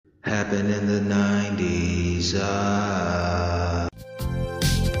Happened in the 90s.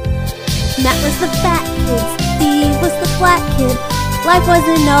 Matt was the fat kid, Steve was the black kid. Life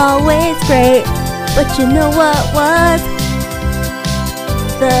wasn't always great, but you know what was?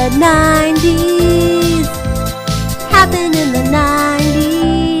 The 90s. Happened in the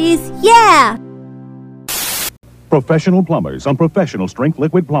 90s. Yeah! Professional plumbers on professional strength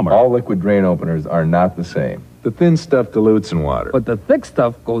liquid plumber. All liquid drain openers are not the same. The thin stuff dilutes in water. But the thick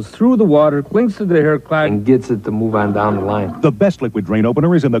stuff goes through the water, clings to the hair cloth, and gets it to move on down the line. The best liquid drain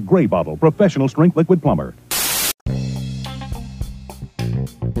opener is in the gray bottle. Professional strength liquid plumber.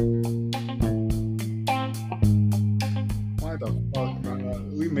 Why the fuck,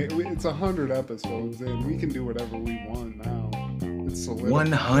 man? It's 100 episodes and we can do whatever we want now. It's solidified.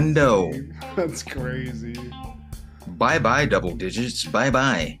 100. That's crazy. Bye-bye, double digits.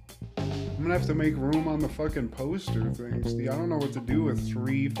 Bye-bye. I'm gonna have to make room on the fucking poster thing, Steve. I don't know what to do with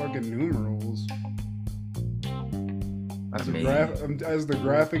 3 fucking numerals. As the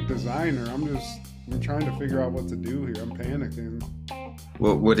graphic designer, I'm trying to figure out what to do here. I'm panicking.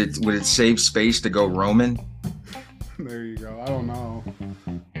 Well, would it save space to go Roman? There you go. I don't know.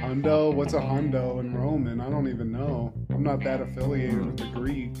 Hundo? What's a hundo in Roman? I don't even know. I'm not that affiliated with the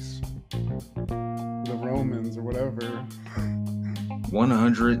Greeks. The Romans or whatever.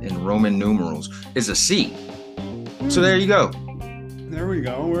 100 in Roman numerals is a C. So there you go. There we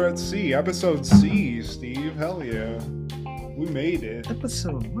go. We're at C. Episode C, Steve. Hell yeah. We made it.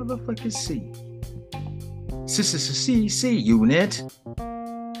 Episode motherfucking C. C unit.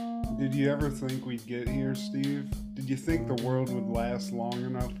 Did you ever think we'd get here, Steve? Did you think the world would last long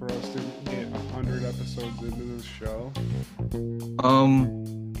enough for us to get 100 episodes into this show?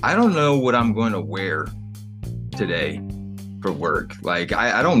 I don't know what I'm going to wear today for work. Like,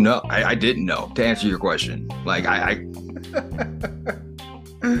 I don't know. I didn't know, to answer your question. Like, I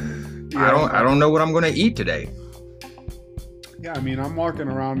don't know what I'm going to eat today. Yeah, I mean, I'm walking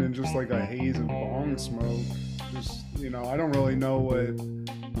around in just like a haze of bong smoke. Just, I don't really know what...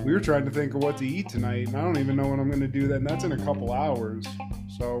 We were trying to think of what to eat tonight, and I don't even know when I'm going to do that, and that's in a couple hours.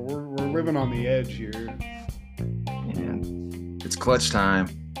 So we're living on the edge here. Man, it's clutch time.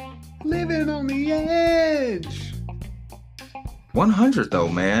 Living on the edge! 100 though,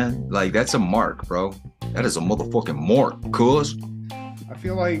 man. Like, that's a mark, bro. That is a motherfucking mark, cuz. I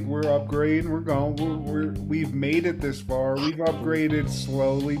feel like we're upgrading. We're going. We've made it this far. We've upgraded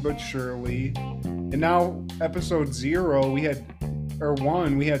slowly but surely. And now, episode 0, we had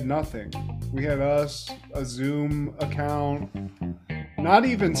nothing. We had us, a Zoom account, not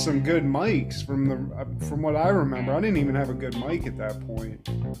even some good mics from what I remember. I didn't even have a good mic at that point.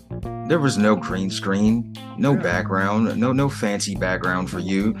 There was no green screen, no background, no fancy background for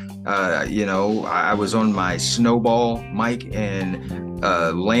you. I was on my snowball mic and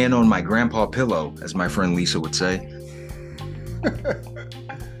laying on my grandpa pillow, as my friend Lisa would say.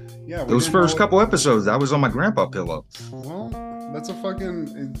 Yeah, those first couple episodes, I was on my grandpa pillow. Well, that's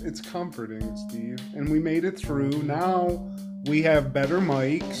it's comforting, Steve. And we made it through. Now we have better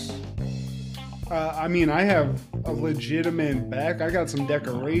mics. I have a legitimate back. I got some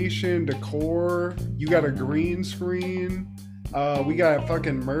decor. You got a green screen. We got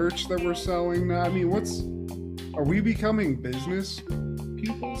fucking merch that we're selling now. I mean, are we becoming business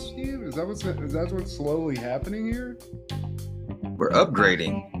people, Steve? Is that what's slowly happening here? We're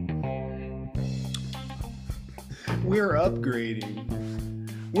upgrading. We're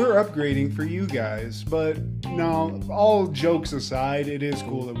upgrading for you guys, but no, all jokes aside, it is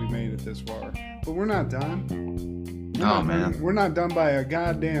cool that we made it this far. But we're not done. We're not done by a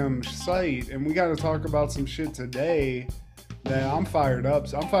goddamn sight, and we got to talk about some shit today that I'm fired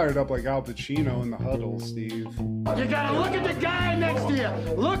up. I'm fired up like Al Pacino in The Huddle, Steve. You gotta look at the guy next to you.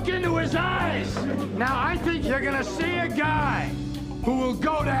 Look into his eyes. Now I think you're gonna see a guy who will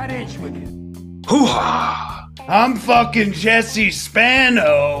go that inch with you. Hoo-ha! I'm fucking Jesse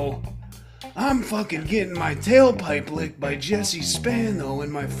Spano. I'm fucking getting my tailpipe licked by Jesse Spano in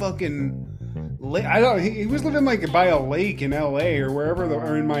my fucking... He was living like by a lake in LA or wherever,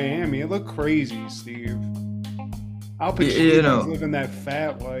 or in Miami. It looked crazy, Steve. Al Pacino's living that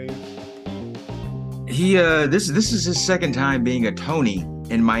fat life. He this is his second time being a Tony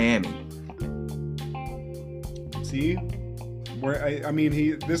in Miami. See?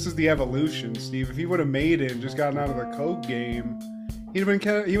 This is the evolution, Steve. If he would have made it and just gotten out of the coke game, he would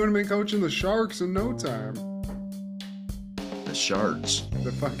have been coaching the Sharks in no time. The Sharks.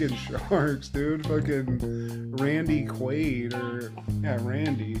 The fucking Sharks, dude. Fucking Randy Quaid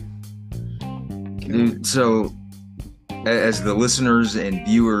Randy. Dude, so as the listeners and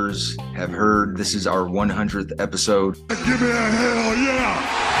viewers have heard, this is our 100th episode. Give me a hell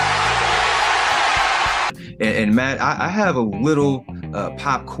yeah! And Matt, I have a little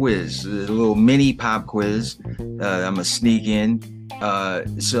pop quiz, a little mini pop quiz. I'm gonna sneak in.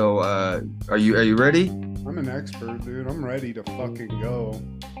 So are you ready? I'm an expert, dude. I'm ready to fucking go.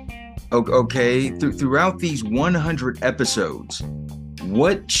 Okay. Throughout these 100 episodes,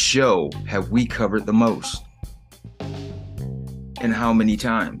 what show have we covered the most? And how many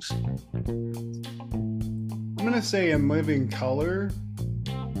times? I'm gonna say In Living Color.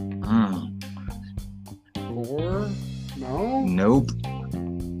 4? No? Nope.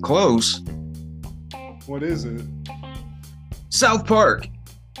 Close. What is it? South Park.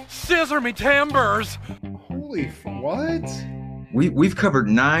 Scissor me timbers! Holy what? We've covered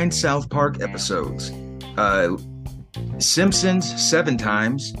 9 South Park episodes. Simpsons 7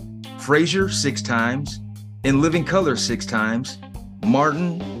 times. Frasier 6 times. In Living Color 6 times.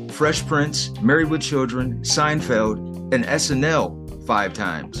 Martin, Fresh Prince, Married with Children, Seinfeld, and SNL 5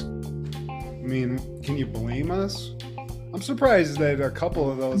 times. I mean, can you blame us? I'm surprised that a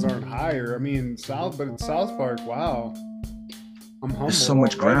couple of those aren't higher. I mean, South Park, wow. I'm humble. There's so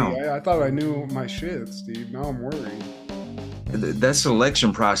much already. ground. I thought I knew my shit, Steve. Now I'm worried. That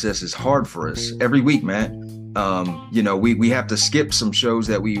selection process is hard for us every week, man. We have to skip some shows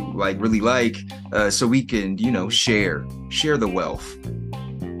that we really like, so we can, share the wealth.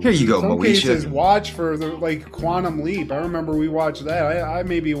 Here you go, In some Moesha. cases, watch for the Quantum Leap. I remember we watched that. I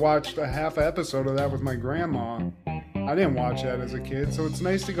maybe watched a half episode of that with my grandma. I didn't watch that as a kid, so it's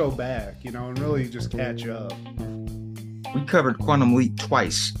nice to go back, and really just catch up. We covered Quantum Leap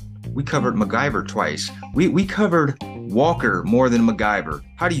twice. We covered MacGyver twice. We covered Walker more than MacGyver.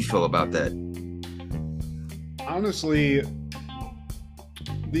 How do you feel about that? Honestly,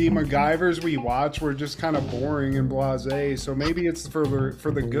 the MacGyvers we watch were just kind of boring and blasé, so maybe it's for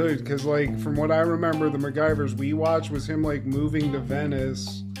the good, because from what I remember, the MacGyvers we watched was him moving to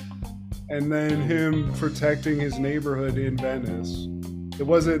Venice and then him protecting his neighborhood in Venice. There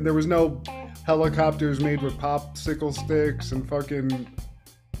was no helicopters made with popsicle sticks and fucking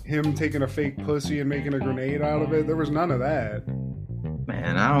him taking a fake pussy and making a grenade out of it. There was none of that.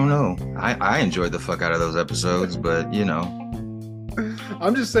 Man, I don't know. I enjoyed the fuck out of those episodes, but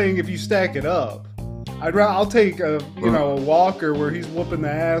I'm just saying, if you stack it up, I'll take a Walker where he's whooping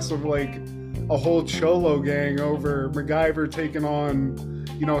the ass of a whole cholo gang over MacGyver taking on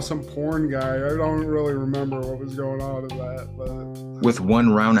some porn guy. I don't really remember what was going on in that, but with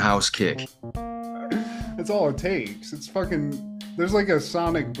one roundhouse kick. That's all it takes. It's fucking. There's a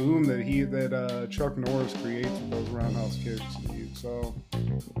sonic boom that Chuck Norris creates with those roundhouse kicks, Steve. So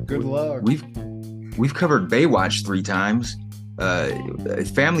good luck. We've covered Baywatch 3 times.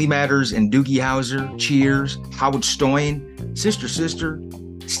 Family Matters and Doogie Howser, Cheers, Howard Stern, Sister,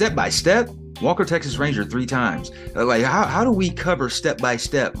 Step by Step, Walker Texas Ranger 3 times. How do we cover Step by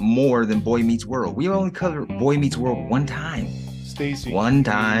Step more than Boy Meets World? We only covered Boy Meets World 1 time. Stacy, one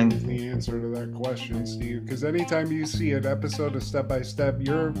time is the answer to that question, Steve. Because anytime you see an episode of Step by Step,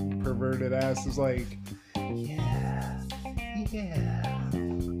 your perverted ass is yeah.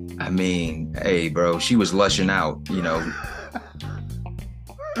 I mean, hey, bro, she was lushing out,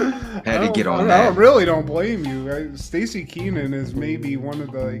 Had to get on that. I really don't blame you. Stacey Keenan is maybe one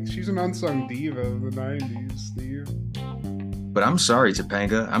of she's an unsung diva of the 90s, Steve. But I'm sorry,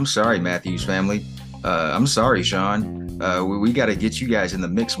 Topanga. I'm sorry, Matthews family. I'm sorry, Sean. We got to get you guys in the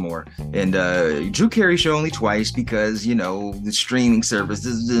mix more. And Drew Carey show only twice because, the streaming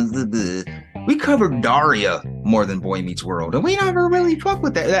services. We covered Daria more than Boy Meets World. And we never really fucked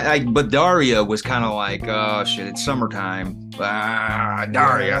with that. But Daria was kind of oh, shit, it's summertime.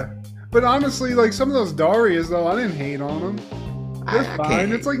 Daria. Yeah. But honestly, some of those Darias, though, I didn't hate on them. They're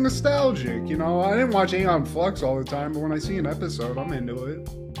fine. It's nostalgic, I didn't watch Aeon Flux all the time, but when I see an episode, I'm into it.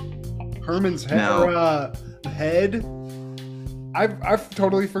 Herman's head. I've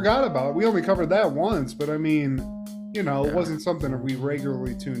totally forgot about it. We only covered that once, but I mean, it wasn't something that we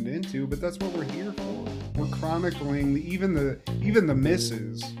regularly tuned into, but that's what we're here for. We're chronicling even the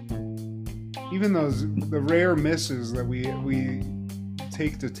misses, even the rare misses that we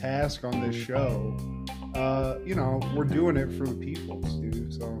take to task on this show. We're doing it for the people,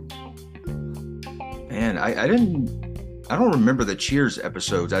 Steve. So, man, I don't remember the Cheers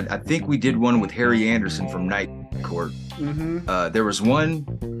episodes. I think we did one with Harry Anderson from Night Court. Mm-hmm. There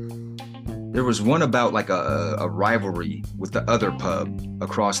was one about a rivalry with the other pub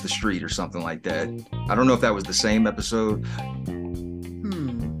across the street or something like that. I don't know if that was the same episode.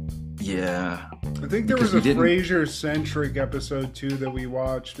 Yeah. I think there was a Frasier-centric episode too that we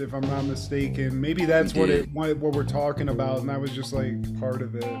watched, if I'm not mistaken. Maybe that's what we're talking about, and that was just part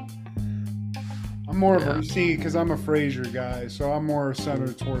of it. I'm more of a, see, because I'm a Frasier guy, so I'm more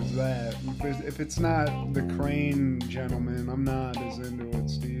centered towards that. If it's not the Crane gentleman, I'm not as into it,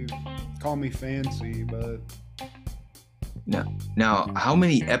 Steve. Call me fancy, but... Now, how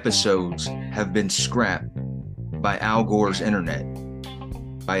many episodes have been scrapped by Al Gore's internet?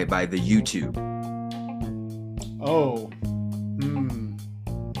 By the YouTube? Oh.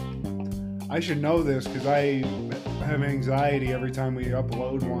 I should know this because I have anxiety every time we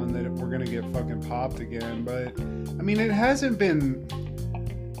upload one that we're going to get fucking popped again. But, I mean, it hasn't been...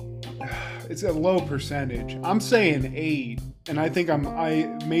 It's a low percentage. I'm saying 8. And I think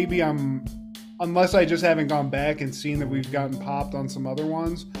I'm... Unless I just haven't gone back and seen that we've gotten popped on some other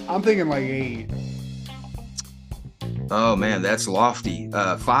ones. I'm thinking like 8. Oh, man, that's lofty.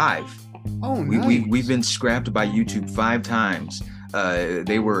 5. Oh, nice. We've been scrapped by YouTube 5 times.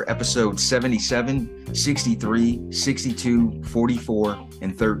 They were episode 77, 63, 62, 44,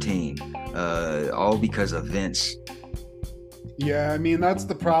 and 13. All because of Vince. Yeah, I mean, that's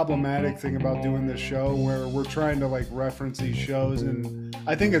the problematic thing about doing this show, where we're trying to like reference these shows, and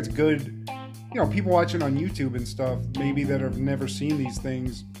I think it's good, you know, people watching on YouTube and stuff, maybe that have never seen these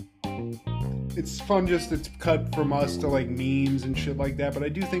things. It's fun just to cut from us to like memes and shit like that, but I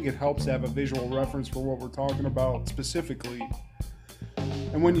do think it helps to have a visual reference for what we're talking about specifically.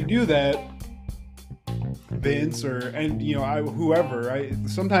 And when you do that, Vince whoever,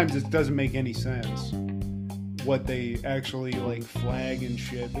 sometimes it doesn't make any sense what they actually like flag and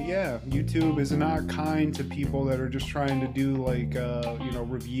shit. But yeah, YouTube is not kind to people that are just trying to do like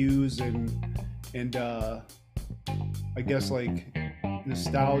reviews and I guess like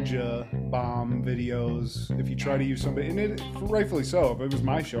nostalgia bomb videos. If you try to use somebody, and it rightfully so, if it was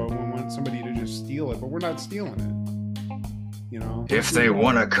my show, I wouldn't want somebody to just steal it, but we're not stealing it, you know. If they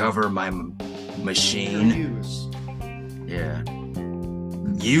want to cover my machine, yeah,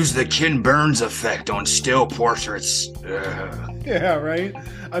 use the Ken Burns effect on still portraits. Yeah, right.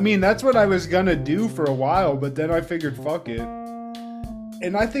 I mean, that's what I was gonna do for a while, but then I figured, fuck it.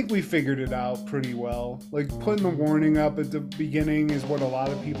 And I think we figured it out pretty well. Like, putting the warning up at the beginning is what a lot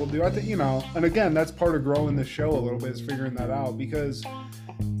of people do. I think, and again, that's part of growing the show a little bit, is figuring that out. Because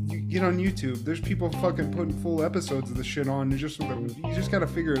you get on YouTube, there's people fucking putting full episodes of the shit on. You just gotta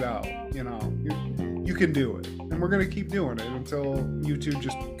figure it out, You can do it. And we're gonna keep doing it until YouTube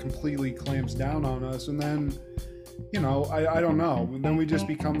just completely clamps down on us. And then, I don't know. Then we just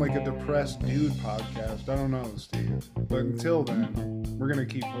become like a depressed dude podcast. I don't know, Steve. But until then, we're gonna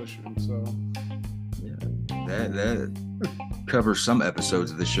keep pushing. So yeah, that covers some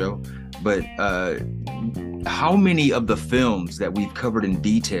episodes of the show. But how many of the films that we've covered in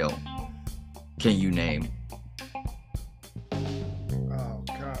detail can you name? Oh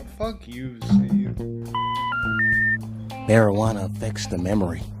God, fuck you, Steve. Marijuana affects the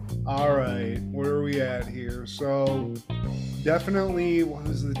memory. All right, where are we at here? So, definitely, what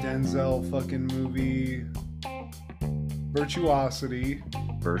was the Denzel fucking movie? Virtuosity.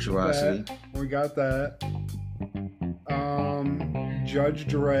 We got that. Judge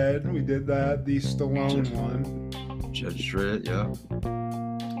Dredd, we did that. The Stallone one. Judge Dredd, yeah.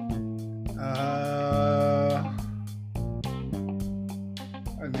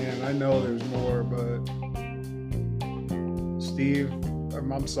 Man, I know there's more, but Steve,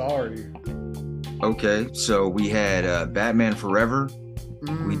 I'm sorry. Okay, so we had Batman Forever.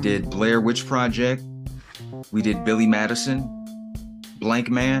 We did Blair Witch Project. We did Billy Madison. Blank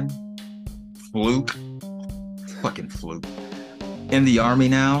Man. Fluke. Fucking Fluke. In the Army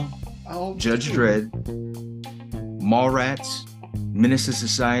Now. Oh, Judge Dredd. Mallrats. Menace to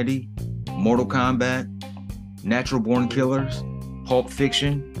Society. Mortal Kombat. Natural Born Killers. Pulp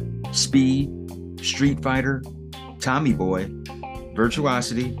Fiction. Speed. Street Fighter. Tommy Boy.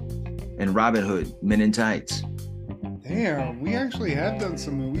 Virtuosity, and Robin Hood, Men in Tights. Damn, we actually have done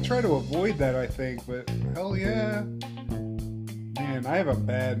some. We try to avoid that, I think, but hell yeah. Man, I have a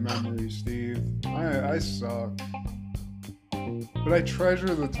bad memory, Steve. I suck. But I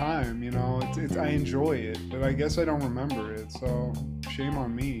treasure the time, I enjoy it, but I guess I don't remember it, so shame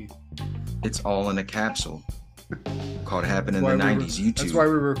on me. It's all in a capsule. Called Happen in the 90s YouTube. That's why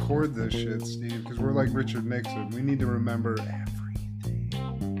we record this shit, Steve, because we're like Richard Nixon. We need to remember everything.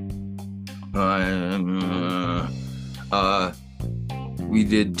 We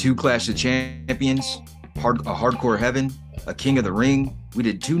did 2 Clash of Champions, a Hardcore Heaven, a King of the Ring. We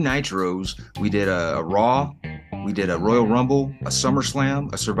did 2 Nitros. We did a Raw. We did a Royal Rumble, a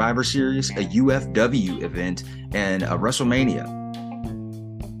SummerSlam, a Survivor Series, a UFW event, and a WrestleMania.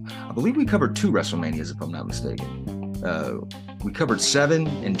 I believe we covered 2 WrestleManias, if I'm not mistaken. We covered 7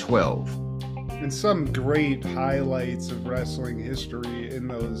 and 12. And some great highlights of wrestling history in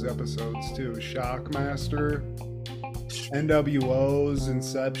those episodes too. Shockmaster, NWO's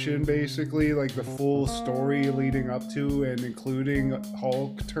Inception, basically, like the full story leading up to and including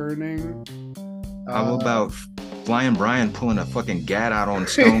Hulk turning. How about Flying Brian pulling a fucking gat out on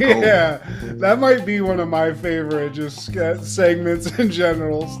Stone Cold? Yeah, that might be one of my favorite just segments in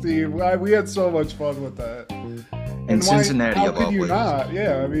general, Steve. We had so much fun with that. In Cincinnati, how of all could you places. not?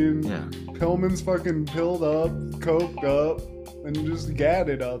 Yeah, I mean, Yeah. Pillman's fucking pilled up, coked up, and just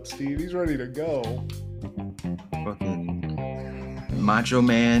gatted up, Steve. He's ready to go. Fucking Macho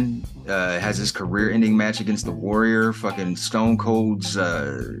Man has his career-ending match against the Warrior. Fucking Stone Cold's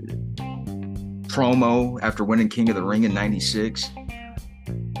promo after winning King of the Ring in '96.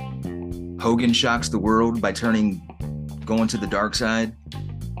 Hogan shocks the world by going to the dark side.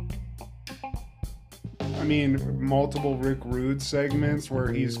 I mean, multiple Rick Rude segments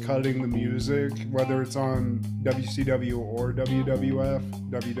where he's cutting the music, whether it's on WCW or WWF,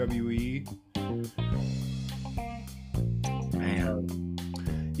 WWE. Man.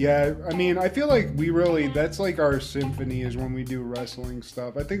 Yeah, I mean, I feel like that's like our symphony is when we do wrestling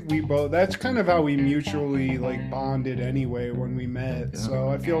stuff. I think that's kind of how we mutually like bonded anyway when we met. Yeah. So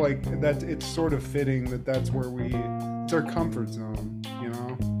I feel like that it's sort of fitting that's where it's our comfort zone, you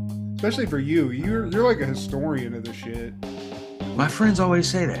know? Especially for you. You're like a historian of the shit. My friends always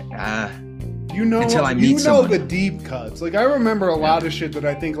say that. You know, until I meet someone. the deep cuts. Like I remember a lot of shit that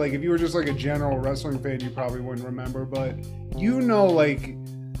I think like if you were just like a general wrestling fan, you probably wouldn't remember. But you know, like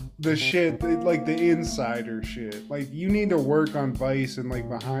the shit, like the insider shit. Like you need to work on Vice and like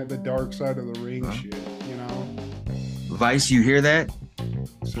behind the dark side of the ring shit. You know, Vice, you hear that?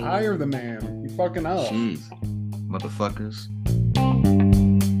 just hire the man. You fucking up. Jeez, motherfuckers.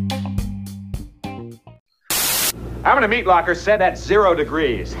 I'm in a meat locker set at 0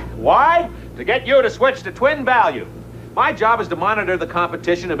 degrees. Why? To get you to switch to twin value. My job is to monitor the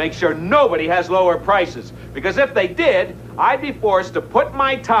competition and make sure nobody has lower prices. Because if they did, I'd be forced to put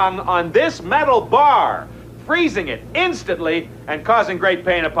my tongue on this metal bar, freezing it instantly and causing great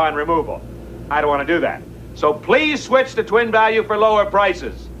pain upon removal. I don't want to do that. So please switch to twin value for lower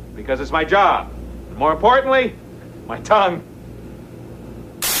prices. Because it's my job. And more importantly, my tongue.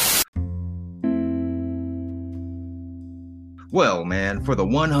 Well, man, for the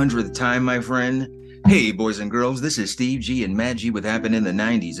 100th time, my friend. Hey, boys and girls, this is Steve G and Matt G with Happened in the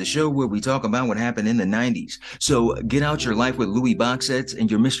 90s, a show where we talk about what happened in the 90s. So get out your Life with Louie box sets and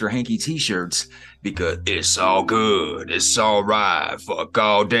your Mr. Hanky t-shirts, because it's all good, it's all right, fuck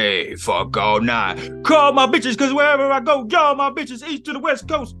all day, fuck all night. Call my bitches, because wherever I go, y'all my bitches, east to the west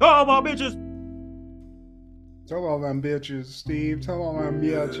coast, all my bitches. Tell all them bitches, Steve. Tell all them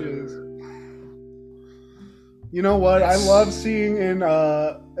bitches. You know what? I love seeing in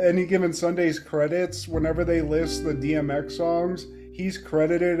Any Given Sunday's credits, whenever they list the DMX songs, he's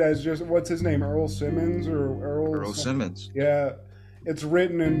credited as just, what's his name, Earl Simmons or Earl Simmons. Yeah, it's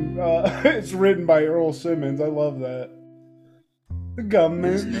written it's written by Earl Simmons. I love that. The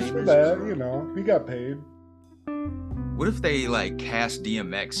government for that, you know, he got paid. What if they like cast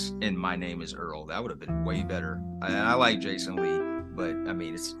DMX in My Name is Earl? That would have been way better. I like Jason Lee, but I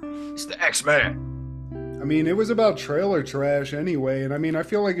mean, it's the X-Man. I mean, it was about trailer trash anyway, and I mean, I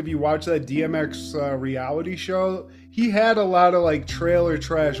feel like if you watch that DMX reality show, he had a lot of like trailer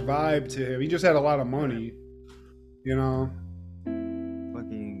trash vibe to him. He just had a lot of money, you know?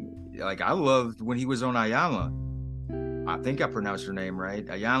 Fucking, like, I loved when he was on Ayanla. I think I pronounced her name right.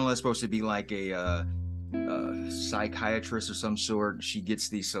 Ayanla is supposed to be like a psychiatrist of some sort. She gets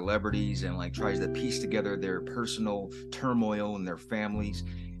these celebrities and like tries to piece together their personal turmoil and their families.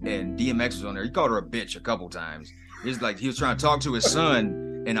 And DMX was on there. He called her a bitch a couple times. He's like, he was trying to talk to his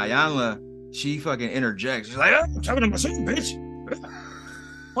son, and Ayanla, she fucking interjects. She's like, I'm talking to my son, bitch.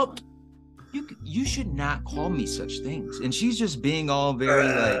 Well, you should not call me such things. And she's just being all very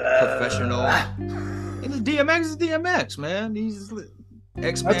like professional. And the DMX is DMX, man. He's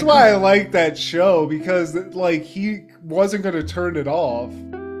X-Man. That's why I like that show, because like he wasn't going to turn it off.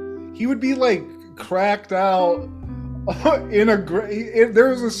 He would be like cracked out there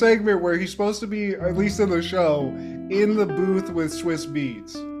was a segment where he's supposed to be, at least in the show, in the booth with Swiss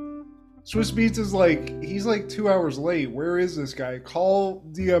Beats. Swiss Beats is like, he's like 2 hours late. Where is this guy? Call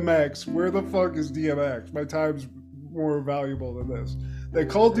DMX. Where the fuck is DMX? My time's more valuable than this. They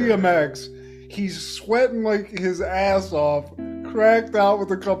call DMX. He's sweating like his ass off, cracked out with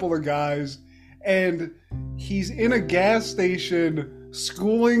a couple of guys, and he's in a gas station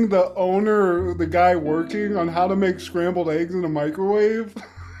schooling the owner, the guy working, on how to make scrambled eggs in a microwave.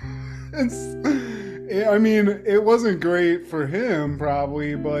 I mean, it wasn't great for him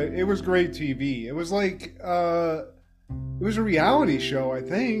probably, but it was great TV. It was like it was a reality show, I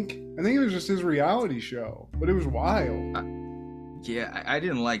think. I think it was just his reality show, but it was wild. Yeah, I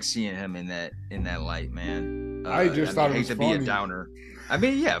didn't like seeing him in that light, man. I just thought it was funny. I hate to be a downer. I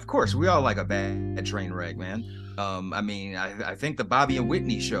mean, yeah, of course, we all like a bad train wreck, man. I mean, I think the Bobby and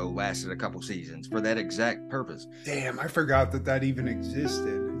Whitney show lasted a couple seasons for that exact purpose. Damn, I forgot that even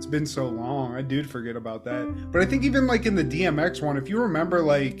existed. It's been so long. I did forget about that. But I think even like in the DMX one, if you remember,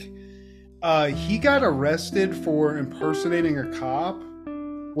 like he got arrested for impersonating a cop,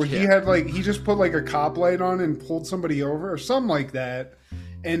 where he had like he just put like a cop light on and pulled somebody over or something like that.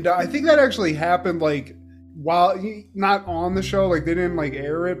 And I think that actually happened like while not on the show, like they didn't like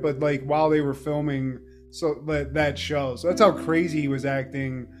air it, but like while they were filming that show. So that's how crazy he was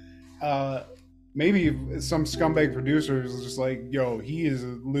acting. Maybe some scumbag producer is just like, yo, he is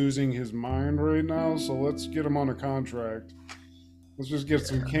losing his mind right now, so let's get him on a contract. Let's just get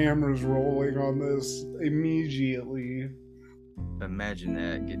some cameras rolling on this immediately. Imagine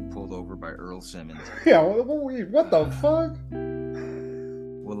that, getting pulled over by Earl Simmons. Yeah, what the fuck?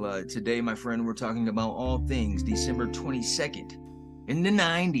 Well, today, my friend, we're talking about all things December 22nd in the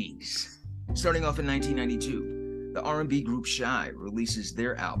 90s. Starting off in 1992, the R&B group Shy releases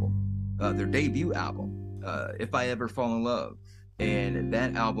their debut album, If I Ever Fall in Love. And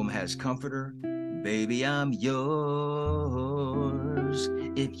that album has Comforter, Baby I'm Yours,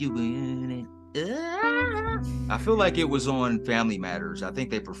 If You Win It. I feel like it was on Family Matters. I think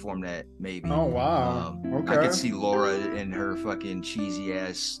they performed that, maybe. Oh, wow. Okay. I could see Laura in her fucking cheesy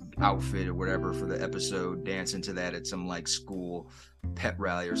ass outfit or whatever for the episode dancing to that at some like school pep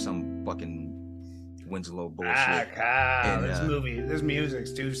rally or some fucking Winslow bullshit. Kyle, this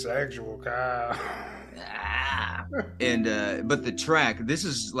music's too sexual, Kyle. And but the track, this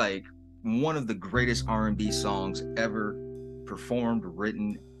is like one of the greatest R&B songs ever performed,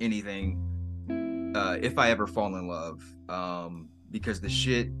 written, anything. If I Ever Fall in Love, because the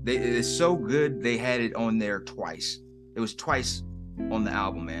shit it's so good they had it on there twice. It was twice on the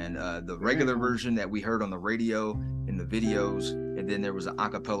album, man. The regular version that we heard on the radio in the videos, and then there was an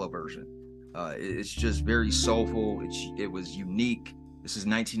acapella version. It's just very soulful. It was unique. This is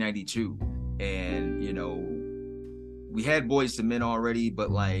 1992, and you know we had Boyz II Men already,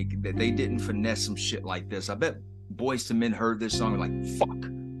 but like they didn't finesse some shit like this. I bet Boyz II Men heard this song and like, fuck.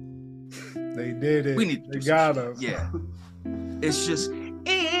 They did it. We need they got us. Yeah. It's just, and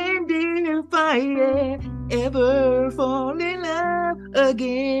if I ever fall in love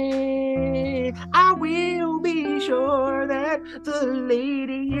again, I will be sure that the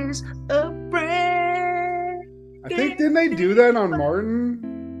lady is a friend. I think, didn't they do that on Martin?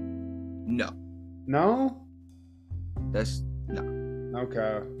 No. No? No.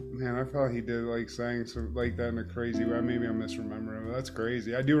 Okay. Man, I thought he did like saying some like that in a crazy way. Maybe I'm misremembering, but that's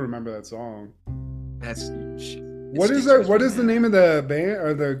crazy. I do remember that song. What is that? What is the name of the band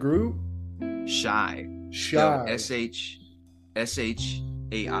or the group? Shy. SHAI.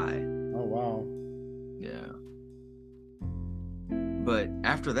 Oh wow. Yeah. But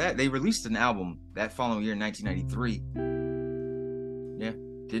after that, they released an album that following year in 1993. Yeah,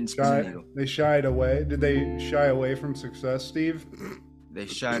 didn't spin the needle. They shied away. Did they shy away from success, Steve? They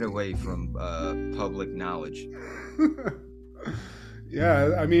shied away from public knowledge.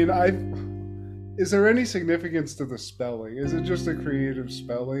 Yeah, I mean, is there any significance to the spelling? Is it just a creative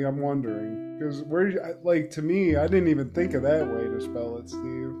spelling? I'm wondering. Because to me, I didn't even think of that way to spell it,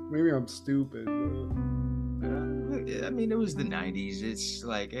 Steve. Maybe I'm stupid. I mean, it was the 90s. It's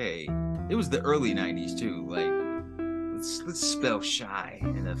like, hey, it was the early 90s too. Like, let's spell shy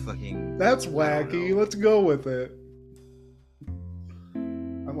in a fucking... That's wacky. Let's go with it.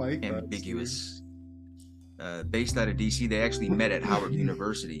 I like that. Ambiguous. Based out of DC, they actually met at Howard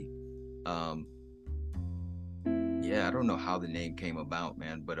University. Yeah, I don't know how the name came about,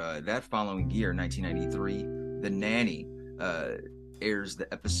 man, but that following year, 1993, The Nanny airs the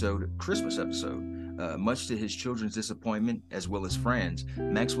Christmas episode. Much to his children's disappointment, as well as Fran's,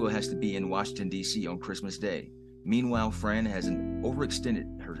 Maxwell has to be in Washington, D.C. on Christmas Day. Meanwhile, Fran has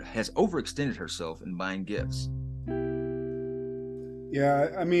overextended herself in buying gifts. Yeah,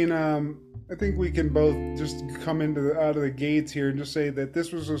 I mean, I think we can both just come out of the gates here and just say that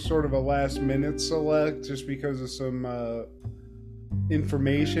this was a sort of a last-minute select, just because of some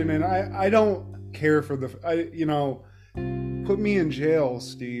information, and I don't care for put me in jail,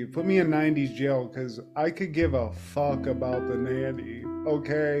 Steve. Put me in 90s jail, because I could give a fuck about the nanny,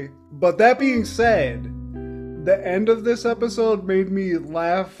 okay? But that being said, the end of this episode made me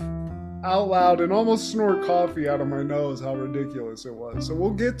laugh out loud and almost snort coffee out of my nose how ridiculous it was. So we'll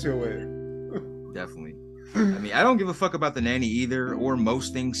get to it. Definitely. I mean, I don't give a fuck about the Nanny either, or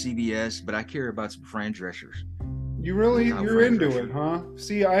most things CBS, but I care about some Fran Dreschers. You're into it, huh?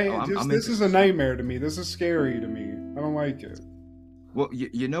 See, this is a nightmare to me. This is scary to me. I don't like it. Well,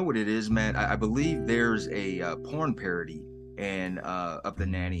 you know what it is, man. I believe there's a porn parody of the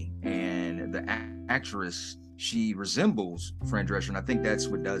Nanny, and the actress, she resembles Fran Drescher, and I think that's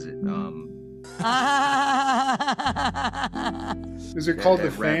what does it. Is it called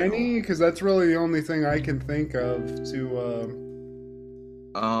the Fanny? Because that's really the only thing I can think of to.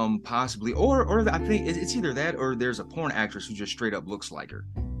 Possibly, or I think it's either that or there's a porn actress who just straight up looks like her.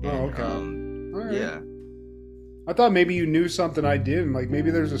 And, okay. All right. Yeah. I thought maybe you knew something I didn't. Like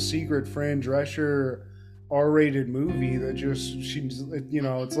maybe there's a secret Fran Drescher R-rated movie that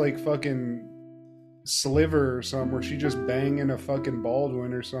it's like fucking Sliver or something where she just banging a fucking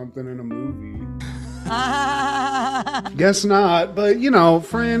Baldwin or something in a movie. Guess not, but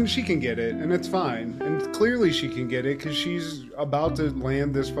Fran, she can get it, and it's fine. And clearly she can get it because she's about to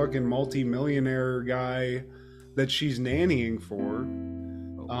land this fucking multi-millionaire guy that she's nannying for.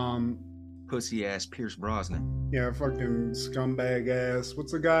 Pussy ass Pierce Brosnan. Yeah, fucking scumbag ass.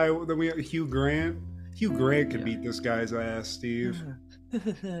 What's the guy that we have? Hugh Grant? Hugh Grant could beat this guy's ass, Steve.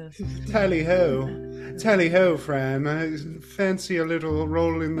 Tally ho, Fran. I fancy a little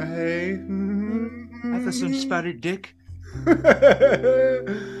roll in the hay. Have some spotted dick.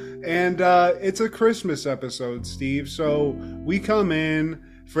 And it's a Christmas episode, Steve. So we come in.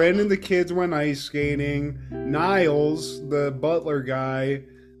 Fran and the kids went ice skating. Niles, the butler guy,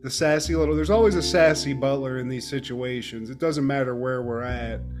 the sassy little... There's always a sassy butler in these situations. It doesn't matter where we're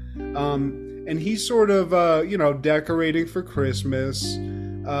at. And he's sort of, decorating for Christmas.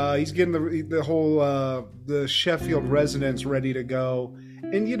 He's getting the whole the Sheffield residence ready to go.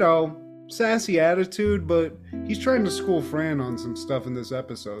 And, sassy attitude, but he's trying to school Fran on some stuff in this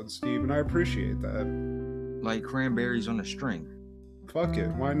episode, Steve, and I appreciate that. Like cranberries on a string. Fuck it,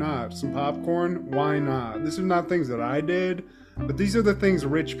 why not? Some popcorn? Why not? This is not things that I did, but these are the things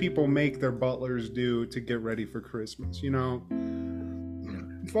rich people make their butlers do to get ready for Christmas,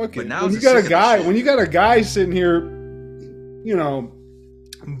 Fuck it. When you got a guy sitting here,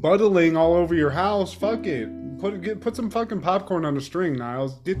 buttling all over your house, fuck it. Put some fucking popcorn on the string,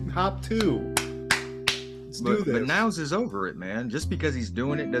 Niles. Hop 2. Let's do this. But Niles is over it, man. Just because he's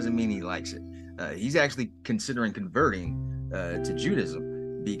doing it doesn't mean he likes it. He's actually considering converting to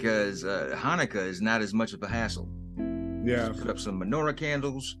Judaism because Hanukkah is not as much of a hassle. Yeah. Just put up some menorah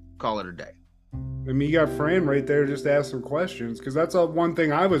candles, call it a day. I mean, you got Fran right there just to ask some questions, because that's one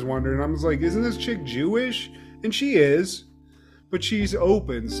thing I was wondering. I was like, isn't this chick Jewish? And she is, but she's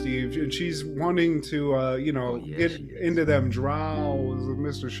open, Steve, and she's wanting to, get into them draws of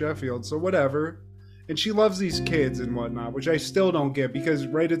Mr. Sheffield, so whatever. And she loves these kids and whatnot, which I still don't get, because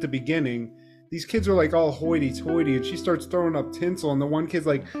right at the beginning, these kids are like all hoity-toity, and she starts throwing up tinsel, and the one kid's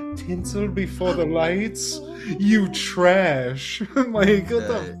like, tinsel before the lights? You trash. I'm like, what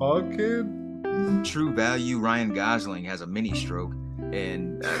the fuck, kid? True value Ryan Gosling has a mini stroke,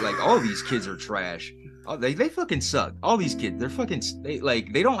 and all these kids are trash. They fucking suck. All these kids,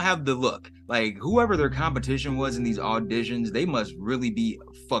 they don't have the look. Like whoever their competition was in these auditions, they must really be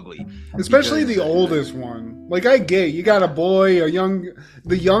fugly. Especially the oldest one. Like I get you got a boy,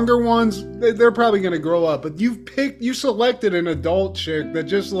 the younger ones, they're probably gonna grow up. But you selected an adult chick that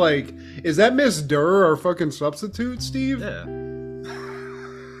just is that Miss Durr, our fucking substitute, Steve? Yeah.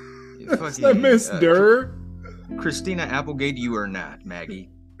 Is that Miss Durr? Christina Applegate, you are not, Maggie.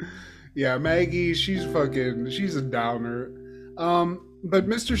 Yeah, Maggie, she's a downer. But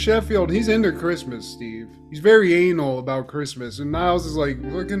Mr. Sheffield, he's into Christmas, Steve. He's very anal about Christmas. And Niles is like,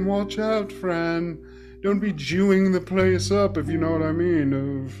 fucking watch out, Fran. Don't be Jewing the place up, if you know what I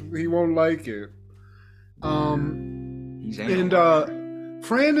mean. He won't like it. He's anal. And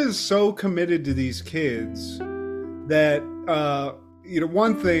Fran is so committed to these kids that...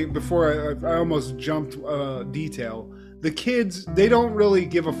 one thing before I almost jumped detail. The kids, they don't really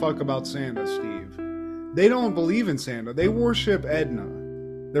give a fuck about Santa, Steve. They don't believe in Santa. They worship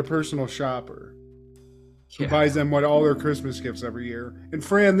Edna, their personal shopper, who buys them all their Christmas gifts every year. And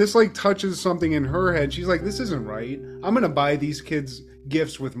Fran, this touches something in her head. She's like, this isn't right. I'm gonna buy these kids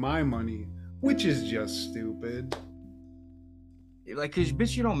gifts with my money, which is just stupid. Cause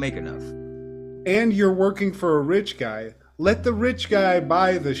bitch, you don't make enough. And you're working for a rich guy. Let the rich guy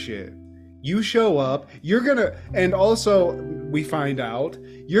buy the shit. You show up, and also we find out,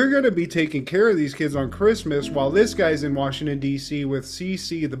 you're gonna be taking care of these kids on Christmas while this guy's in Washington, D.C. with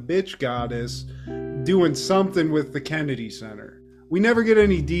Cece, the bitch goddess, doing something with the Kennedy Center. We never get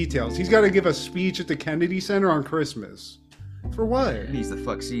any details. He's got to give a speech at the Kennedy Center on Christmas. For what? He needs to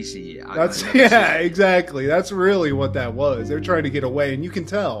fuck Cece. Yeah, exactly. That's really what that was. They're trying to get away, and you can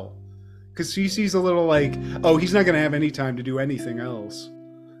tell. Because Cece's a little like, oh, he's not going to have any time to do anything else.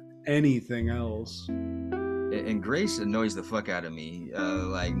 Anything else. And Grace annoys the fuck out of me.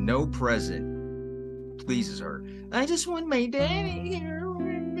 Like, no present pleases her. I just want my daddy here.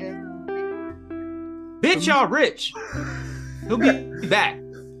 Bitch, y'all rich. He'll be back.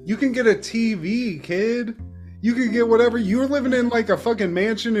 You can get a TV, kid. You can get whatever. You're living in like a fucking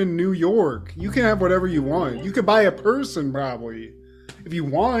mansion in New York. You can have whatever you want. You could buy a person probably. If you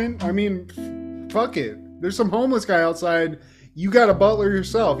want. I mean, fuck it. There's some homeless guy outside. You got a butler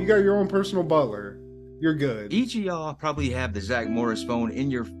yourself. You got your own personal butler. You're good. Each of y'all probably have the Zach Morris phone in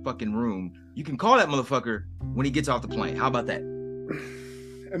your fucking room. You can call that motherfucker when he gets off the plane. How about that?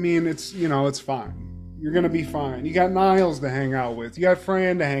 I mean, it's, you know, it's fine. You're going to be fine. You got Niles to hang out with. You got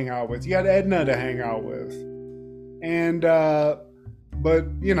Fran to hang out with. You got Edna to hang out with. And, but,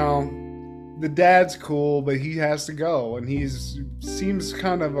 you know, the dad's cool, but he has to go. And seems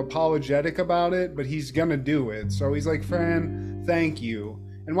kind of apologetic about it, but he's going to do it. So he's like, Fran, thank you.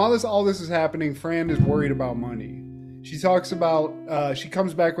 And while all this is happening, Fran is worried about money. She talks about, she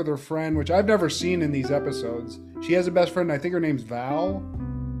comes back with her friend, which I've never seen in these episodes. She has a best friend, I think her name's Val.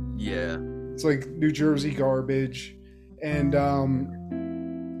 Yeah. It's like New Jersey garbage. And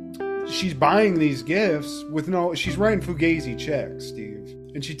she's buying these gifts with she's writing Fugazi checks, Steve.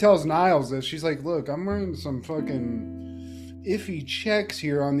 And she tells Niles this. She's like, look, I'm writing some fucking iffy checks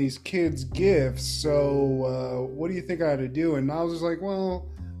here on these kids' gifts. So what do you think I ought to do? And Niles is like, well,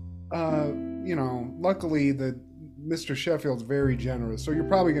 you know, luckily Mr. Sheffield's very generous. So you're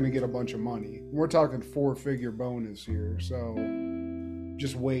probably going to get a bunch of money. We're talking 4-figure bonus here. So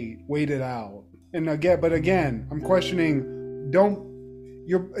just wait it out. And again, I'm questioning,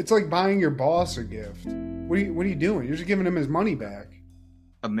 it's like buying your boss a gift. What are you doing? You're just giving him his money back.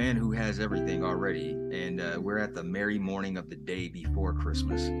 A man who has everything already, and we're at the merry morning of the day before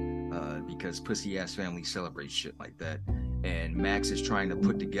Christmas, because pussy-ass families celebrate shit like that. And Max is trying to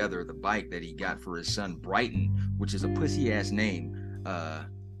put together the bike that he got for his son Brighton, which is a pussy-ass name.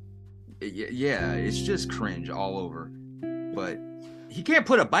 Yeah, it's just cringe all over. But he can't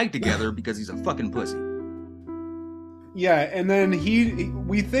put a bike together because he's a fucking pussy. Yeah, and then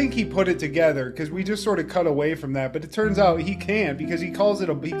we think he put it together because we just sort of cut away from that, but it turns out he can't because he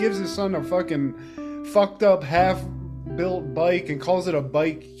gives his son a fucking fucked up half-built bike and calls it a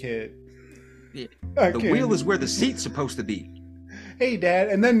bike kit. Yeah. The wheel is where the seat's supposed to be. Hey, Dad.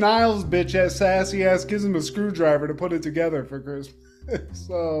 And then Niles, bitch ass, sassy ass, gives him a screwdriver to put it together for Christmas.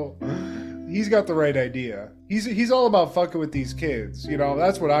 So he's got the right idea. He's all about fucking with these kids. You know,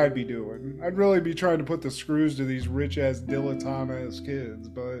 that's what I'd be doing. I'd really be trying to put the screws to these rich ass dilettante ass kids,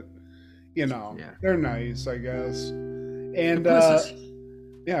 but you know, They're nice, I guess. And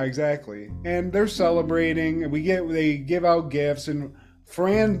yeah, exactly. And they're celebrating. They give out gifts, and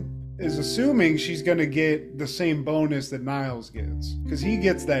Fran is assuming she's going to get the same bonus that Niles gets because he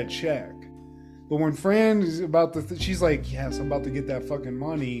gets that check. But when Fran is about to, she's like, yes, I'm about to get that fucking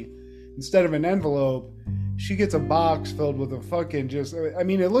money. Instead of an envelope, she gets a box filled with a fucking I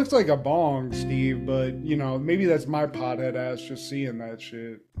mean, it looks like a bong, Steve, but, you know, maybe that's my pothead ass just seeing that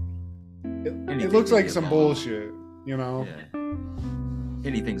shit. It looks like some bullshit, you know? Yeah.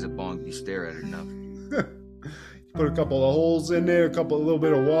 Anything's a bong, you stare at it enough. Put a couple of holes in there, a little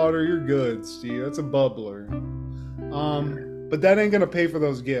bit of water, you're good, Steve. That's a bubbler. But that ain't gonna pay for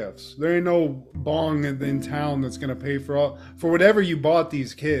those gifts. There ain't no bong in town that's gonna pay for whatever you bought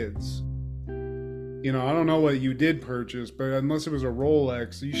these kids. You know, I don't know what you did purchase, but unless it was a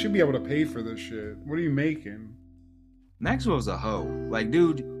Rolex, you should be able to pay for this shit. What are you making? Maxwell's a hoe. Like,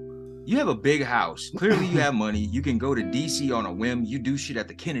 dude, you have a big house. Clearly you have money. You can go to DC on a whim. You do shit at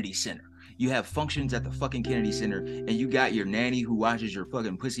the Kennedy Center. You have functions at the fucking Kennedy Center, and you got your nanny who watches your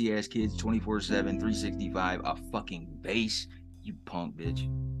fucking pussy-ass kids 24/7, 365, a fucking base. You punk bitch.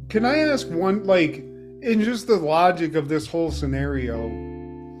 Can I ask one, like, in just the logic of this whole scenario,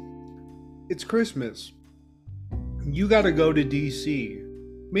 it's Christmas. You gotta go to DC.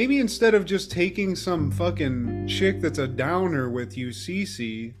 Maybe instead of just taking some fucking chick that's a downer with you,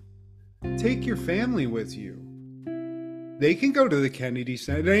 Cece, take your family with you. They can go to the Kennedy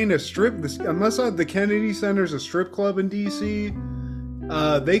Center. It ain't a strip, unless the Kennedy Center's a strip club in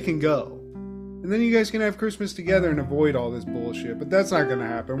DC, they can go. And then you guys can have Christmas together and avoid all this bullshit. But that's not going to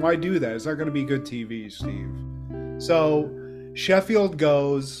happen. Why do that? It's not going to be good TV, Steve. So, Sheffield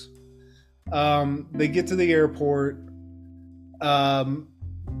goes. They get to the airport.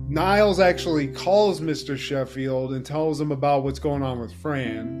 Niles actually calls Mr. Sheffield and tells him about what's going on with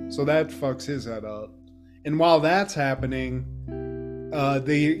Fran. So that fucks his head up. And while that's happening,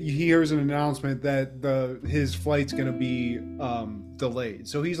 he hears an announcement that his flight's going to be delayed.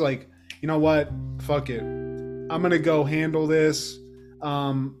 So he's like, you know what? Fuck it. I'm going to go handle this.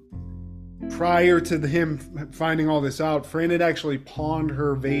 Prior to him finding all this out, Fran had actually pawned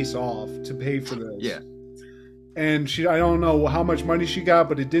her vase off to pay for this. Yeah. And I don't know how much money she got,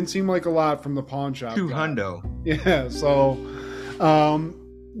 but it didn't seem like a lot from the pawn shop. $200. Yeah, so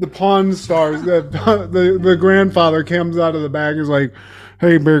the Pawn Stars, the grandfather comes out of the bag and is like,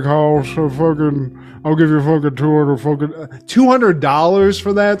 "Hey, big house, I'll give you fucking $200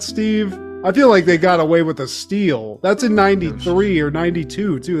 for that, Steve." I feel like they got away with a steal. That's in 93 or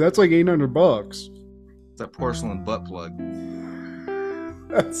 92 too. That's like $800. It's a porcelain butt plug.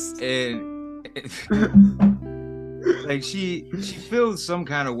 Like she feels some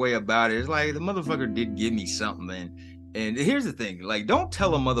kind of way about it. It's like the motherfucker did give me something, man. And here's the thing, like, don't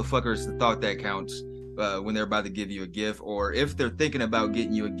tell a motherfuckers the thought that counts when they're about to give you a gift, or if they're thinking about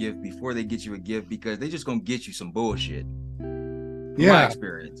getting you a gift before they get you a gift, because they just gonna get you some bullshit. My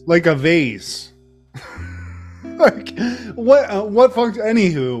experience, like a vase. Like what function?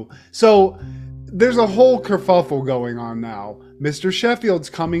 Anywho, so there's a whole kerfuffle going on now. Mr. Sheffield's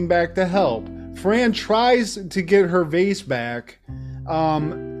coming back to help. Fran tries to get her vase back.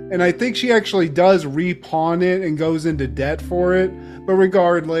 And I think she actually does repawn it and goes into debt for it. But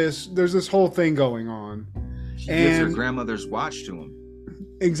regardless, there's this whole thing going on. She gives her grandmother's watch to him.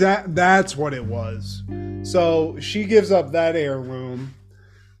 That's what it was. So she gives up that heirloom.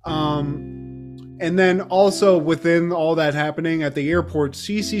 And then also within all that happening at the airport,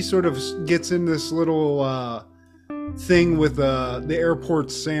 Cece sort of gets in this little thing with the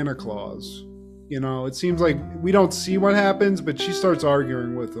airport Santa Claus. You know, it seems like we don't see what happens, but she starts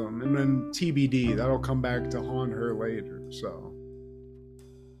arguing with them. And then TBD, that'll come back to haunt her later. So.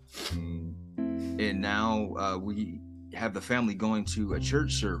 And now we have the family going to a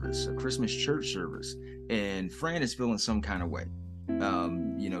church service, a Christmas church service. And Fran is feeling some kind of way.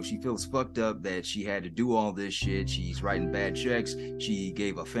 You know, she feels fucked up that she had to do all this shit. She's writing bad checks. She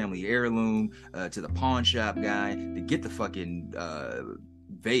gave a family heirloom to the pawn shop guy to get the fucking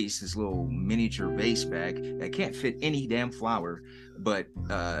vase, this little miniature vase back that can't fit any damn flower. But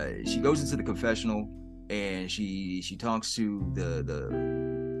she goes into the confessional and she talks to the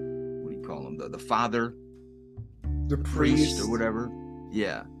what do you call him, the father, the priest or whatever.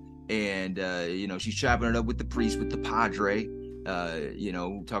 Yeah. And you know, she's chopping it up with the priest, with the padre, you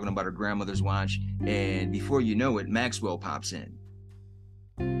know, talking about her grandmother's watch. And before you know it, Maxwell pops in.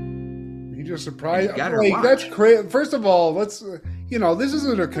 He just surprised. Like, that's crazy. First of all, let's, you know, this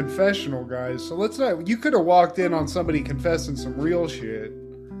isn't a confessional, guys. So let's not. You could have walked in on somebody confessing some real shit.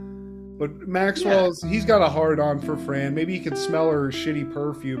 But Maxwell's, he's got a hard on for Fran. Maybe he can smell her shitty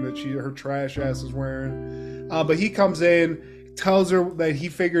perfume that her trash ass is wearing. But he comes in, tells her that he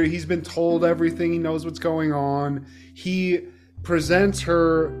figured he's been told everything. He knows what's going on. He presents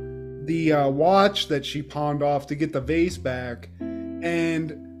her the watch that she pawned off to get the vase back.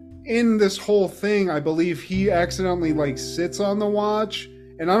 And in this whole thing, I believe he accidentally like sits on the watch.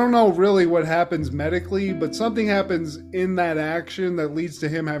 And I don't know really what happens medically, but something happens in that action that leads to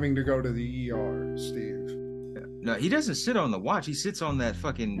him having to go to the ER, Steve. No, he doesn't sit on the watch. He sits on that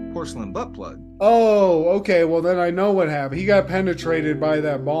fucking porcelain butt plug. Oh, okay. Well, then I know what happened. He got penetrated by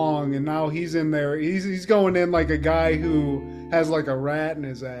that bong, and now he's in there. He's going in like a guy who has like a rat in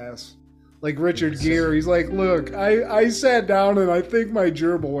his ass. Like Richard Gere. He's like, look, I sat down and I think my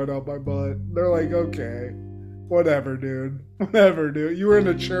gerbil went up my butt. They're like, okay. Whatever, dude. Whatever, dude. You were in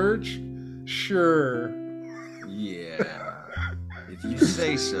a church? Sure. Yeah. If you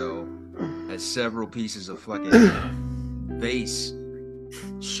say so. Has several pieces of fucking vase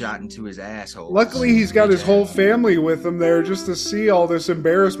shot into his asshole. Luckily, he's got his whole family with him there just to see all this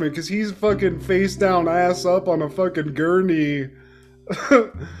embarrassment, because he's fucking face down, ass up on a fucking gurney.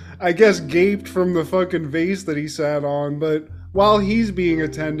 I guess gaped from the fucking vase that he sat on. But while he's being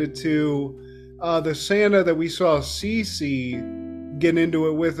attended to, the Santa that we saw Cece get into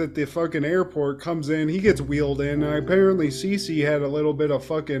it with at the fucking airport comes in. He gets wheeled in, and apparently Cece had a little bit of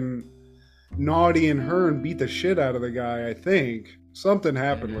fucking naughty in her and beat the shit out of the guy. I think something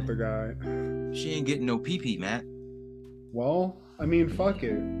happened with the guy. She ain't getting no pee-pee, Matt. Well, I mean, fuck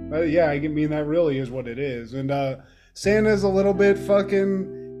it. Yeah, I mean, that really is what it is. And Santa's a little bit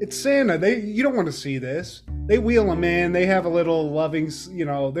fucking, it's Santa. You don't want to see this. They wheel him in. They have a little loving, you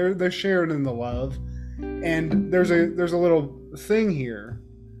know, they're sharing in the love. And there's a little thing here.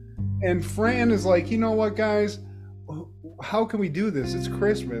 And Fran is like, you know what, guys? How can we do this? It's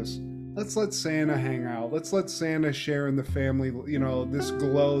Christmas. Let's let Santa hang out. Let's let Santa share in the family, you know, this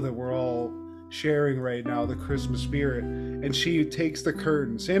glow that we're all sharing right now, the Christmas spirit. And she takes the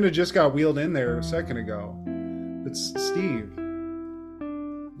curtain. Santa just got wheeled in there a second ago. But Steve,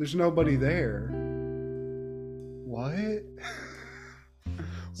 there's nobody there. What?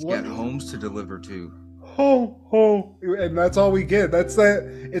 He's got homes to deliver to. Ho, and that's all we get. It's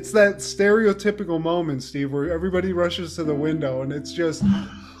that stereotypical moment, Steve, where everybody rushes to the window and it's just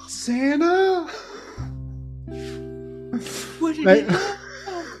Santa. What did he do?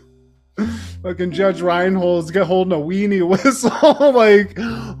 Fucking Judge Reinhold's holding a weenie whistle, like,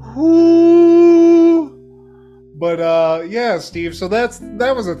 whoo. But yeah, Steve. So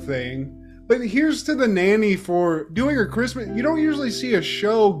that was a thing. But here's to the Nanny for doing her Christmas. You don't usually see a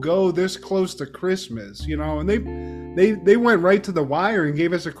show go this close to Christmas, you know, and they went right to the wire and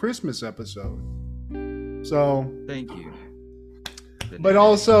gave us a Christmas episode. So thank you. But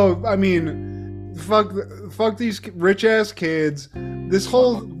also, I mean, fuck these rich ass kids. This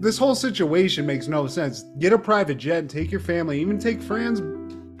whole situation makes no sense. Get a private jet and take your family, even take Fran's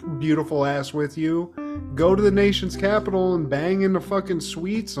beautiful ass with you. Go to the nation's capital and bang in the fucking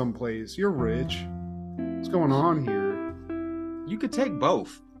suite someplace. You're rich. What's going on here? You could take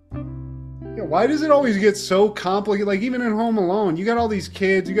both. Yeah, why does it always get so complicated? Like, even in Home Alone, you got all these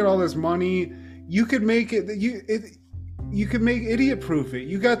kids, you got all this money. You could make it. You could make idiot-proof it.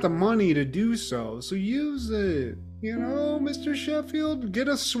 You got the money to do so use it. You know, Mr. Sheffield, get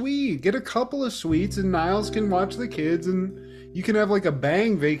a suite. Get a couple of suites, and Niles can watch the kids, and you can have like a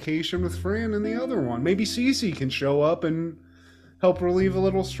bang vacation with Fran and the other one. Maybe Cece can show up and help relieve a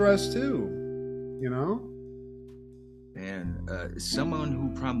little stress too. You know? And someone who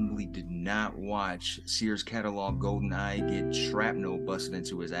probably did not watch Sears catalog GoldenEye get shrapnel busted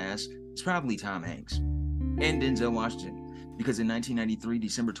into his ass is probably Tom Hanks and Denzel Washington. Because in 1993,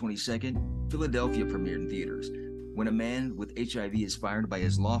 December 22nd, Philadelphia premiered in theaters. When a man with HIV is fired by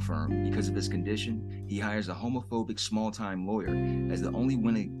his law firm because of his condition, he hires a homophobic small-time lawyer as the only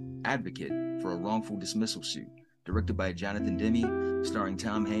winning advocate for a wrongful dismissal suit. Directed by Jonathan Demme, starring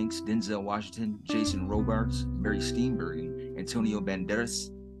Tom Hanks, Denzel Washington, Jason Robards, Mary Steenburgen, Antonio Banderas,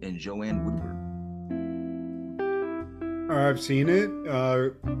 and Joanne Woodward. I've seen it. I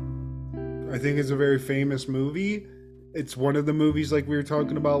think it's a very famous movie. It's one of the movies like we were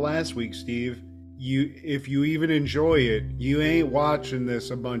talking about last week, Steve. If you even enjoy it, you ain't watching this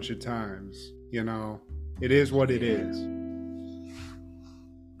a bunch of times. You know, it is what it is.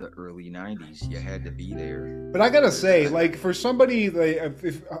 The early 90s, you had to be there. But I gotta say, like, for somebody, like,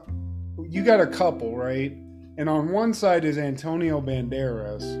 if you got a couple, right? And on one side is Antonio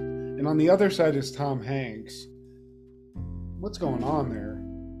Banderas, and on the other side is Tom Hanks. What's going on there?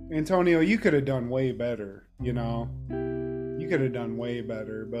 Antonio, you could have done way better, you know? You could have done way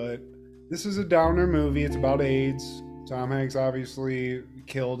better, but this is a downer movie. It's about AIDS. Tom Hanks obviously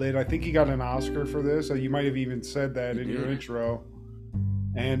killed it. I think he got an Oscar for this. So you might have even said that in your intro.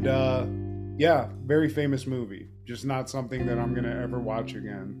 And yeah, very famous movie. Just not something that I'm going to ever watch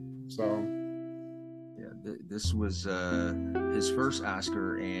again. So yeah, this was his first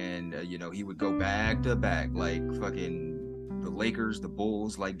Oscar, and you know, he would go back to back like fucking the Lakers, the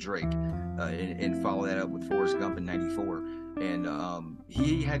Bulls, like Drake, and follow that up with Forrest Gump in '94. And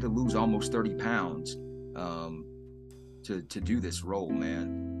he had to lose almost 30 pounds to do this role,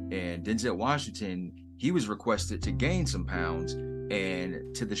 man. And Denzel Washington, he was requested to gain some pounds,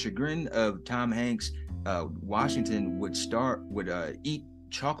 and to the chagrin of Tom Hanks, Washington would eat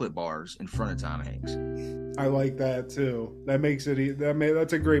chocolate bars in front of Tom Hanks. I like that too. That makes it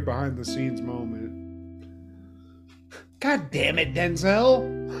that's a great behind the scenes moment. God damn it, Denzel.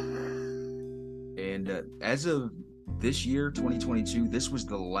 And as of this year, 2022, this was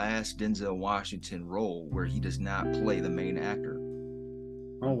the last Denzel Washington role where he does not play the main actor.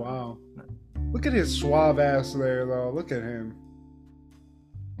 Oh, wow. Look at his suave ass there, though. Look at him.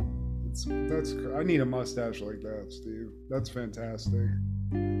 I need a mustache like that, Steve. That's fantastic.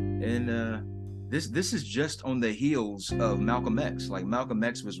 And this is just on the heels of Malcolm X. Like, Malcolm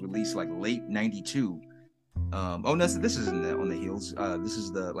X was released like late 92. No, this isn't on the heels. This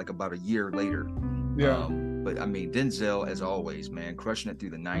is about a year later. Yeah. But I mean, Denzel, as always, man, crushing it through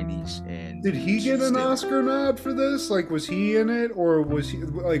the 90s. And did he get an Oscar nod for this? Like, was he in it, or was he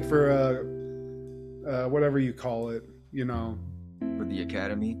like for whatever you call it? You know, for the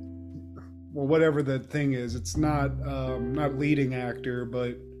Academy. Well, whatever the thing is, it's not leading actor,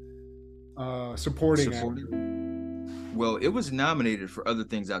 but supporting actor. Well, it was nominated for other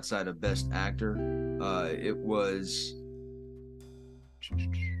things outside of Best Actor. It was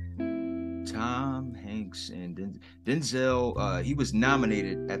Tom Hanks and Denzel. He was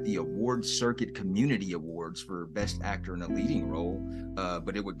nominated at the Award Circuit Community Awards for Best Actor in a Leading Role,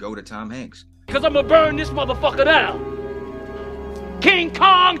 but it would go to Tom Hanks. Cause I'm gonna burn this motherfucker down. King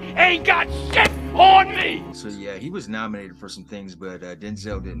Kong ain't got shit on me. So yeah, he was nominated for some things, but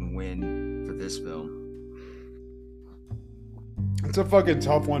Denzel didn't win for this film. It's a fucking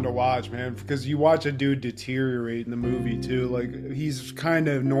tough one to watch, man, because you watch a dude deteriorate in the movie too. Like, he's kind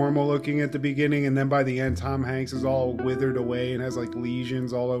of normal looking at the beginning, and then by the end, Tom Hanks is all withered away and has like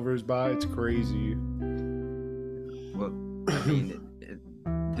lesions all over his body. It's crazy. Well, I mean,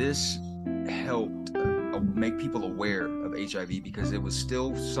 this helped make people aware of HIV because it was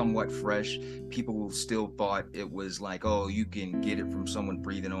still somewhat fresh. People still thought it was like, oh, you can get it from someone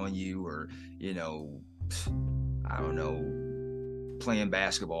breathing on you, or, you know, I don't know, playing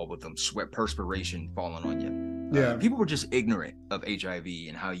basketball with them, sweat, perspiration falling on you. Yeah. People were just ignorant of HIV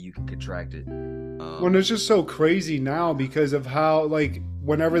and how you can contract it. Well, it's just so crazy now because of how, like,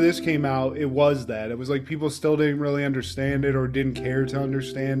 whenever this came out, it was that. It was like people still didn't really understand it or didn't care to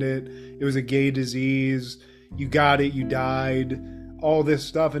understand it. It was a gay disease. You got it, you died, all this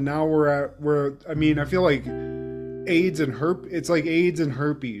stuff. And now I mean, I feel like AIDS and it's like AIDS and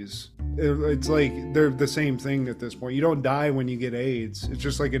herpes. It's like they're the same thing at this point. You don't die when you get AIDS. It's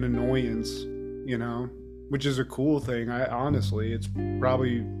just like an annoyance, you know, which is a cool thing. Honestly, it's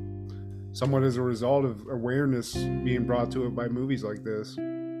probably somewhat as a result of awareness being brought to it by movies like this.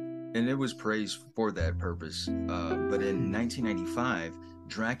 And it was praised for that purpose. But in 1995,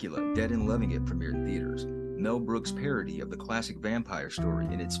 Dracula, Dead and Loving It premiered in theaters. Mel Brooks' parody of the classic vampire story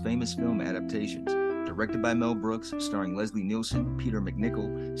in its famous film adaptations. Directed by Mel Brooks, starring Leslie Nielsen, Peter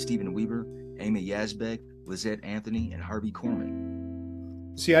MacNicol, Steven Weber, Amy Yazbek, Lizette Anthony, and Harvey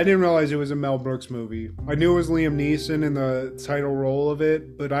Korman. See, I didn't realize it was a Mel Brooks movie. I knew it was Liam Neeson in the title role of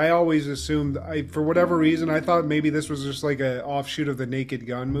it, but I always assumed, for whatever reason, I thought maybe this was just like an offshoot of the Naked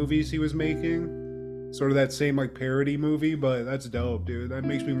Gun movies he was making. Sort of that same like parody movie, but that's dope, dude. That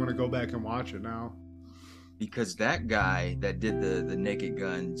makes me want to go back and watch it now. Because that guy that did the Naked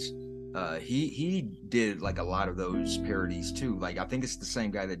Guns, he did like a lot of those parodies too. Like, I think it's the same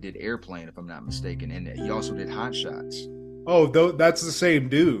guy that did Airplane, if I'm not mistaken, and he also did Hot Shots. Oh, that's the same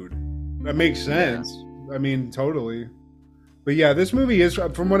dude. That makes sense. Yeah. I mean, totally. But yeah, this movie is,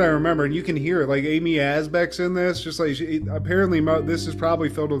 from what I remember, and you can hear it, like Amy Asbeck's in this. Just like apparently, this is probably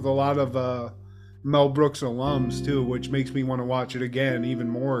filled with a lot of Mel Brooks alums too, which makes me want to watch it again even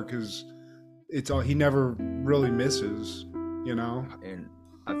more because he never really misses, you know. And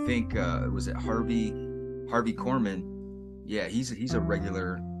I think was it Harvey Korman? Yeah, he's a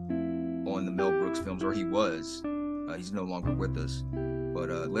regular on the Mel Brooks films, or he was. He's no longer with us. But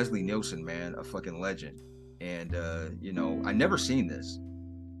Leslie Nielsen, man, a fucking legend. And you know, I never seen this.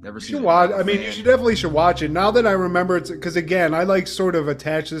 Never seen it. I mean, you definitely should watch it. Now that I remember it, because again, I like sort of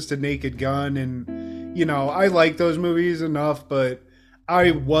attach this to Naked Gun, and you know, I like those movies enough, but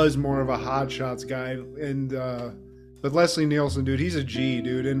I was more of a Hot Shots guy, and but Leslie Nielsen, dude, he's a G,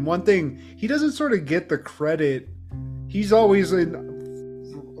 dude. And one thing, he doesn't sort of get the credit. He's always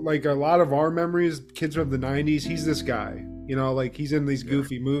in, like, a lot of our memories, kids of the 90s, he's this guy. You know, like, he's in these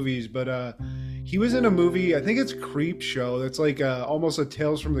goofy movies, but he was in a movie, I think it's Creep Show, that's like almost a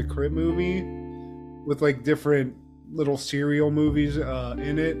Tales from the Crypt movie with, like, different little serial movies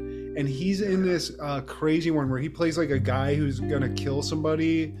in it. And he's in this crazy one where he plays, like, a guy who's gonna kill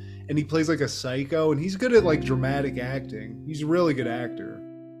somebody, and he plays, like, a psycho, and he's good at, like, dramatic acting. He's a really good actor.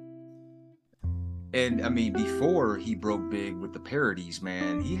 And I mean, before he broke big with the parodies,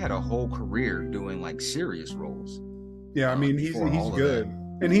 man, he had a whole career doing like serious roles. Yeah, I mean, he's good.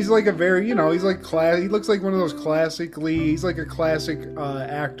 And he's like a very, you know, he's like he looks like one of those he's like a classic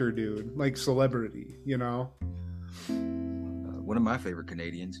actor dude, like celebrity, you know. One of my favorite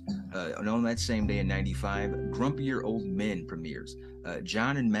Canadians. On that same day in 95, Grumpier Old Men premieres.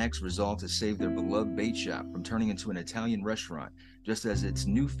 John and Max resolve to save their beloved bait shop from turning into an Italian restaurant, just as its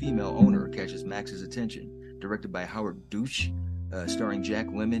new female owner catches Max's attention. Directed by Howard Deutsch, starring Jack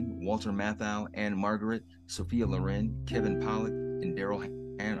Lemmon, Walter Matthau, Anne Margaret, Sophia Loren, Kevin Pollak, and Daryl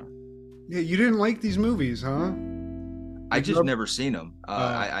Hannah. Yeah, you didn't like these movies, huh? I just never seen him.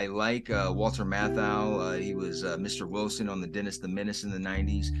 I like Walter Matthau. He was Mr. Wilson on The Dennis the Menace in the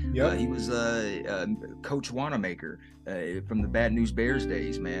 90s. Yep. He was Coach Wanamaker from the Bad News Bears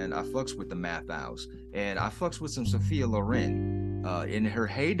days, man. I fucks with the Matthau's. And I fucks with some Sophia Loren. In her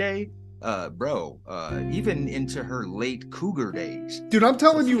heyday, even into her late cougar days. Dude, I'm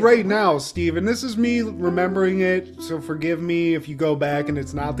telling you right now, Steve, and this is me remembering it, so forgive me if you go back and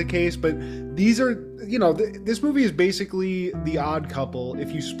it's not the case, but these are, this movie is basically The Odd Couple.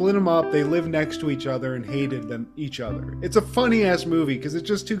 If you split them up, they live next to each other and hated each other. It's a funny-ass movie, because it's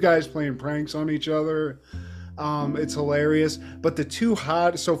just two guys playing pranks on each other. It's hilarious. But the two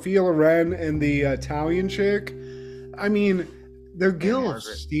hot, Sophia Loren and the Italian chick, I mean, they're gilfs,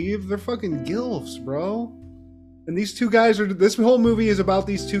 Steve. They're fucking gilfs, bro. And these two guys this whole movie is about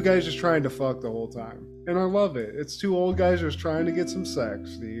these two guys just trying to fuck the whole time. And I love it. It's two old guys just trying to get some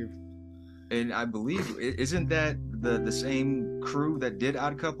sex, Steve. And I believe, isn't that the same crew that did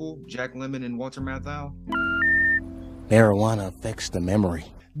Odd Couple, Jack Lemmon and Walter Matthau? Marijuana affects the memory.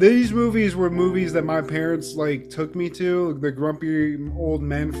 These movies were movies that my parents took me to, the Grumpy Old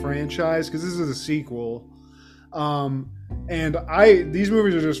Men franchise, because this is a sequel. And these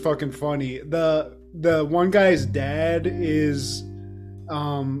movies are just fucking funny. The one guy's dad is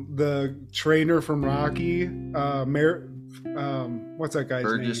the trainer from Rocky, what's that guy's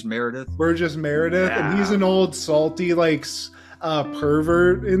Burgess name? Meredith. Burgess Meredith, Yeah. And he's an old salty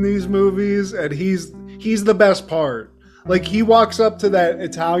pervert in these movies, and he's the best part. He walks up to that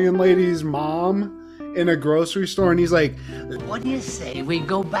Italian lady's mom in a grocery store, and he's like, "What do you say we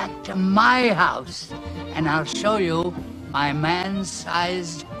go back to my house, and I'll show you my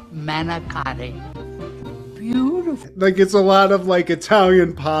man-sized manicotti." Beautiful. It's a lot of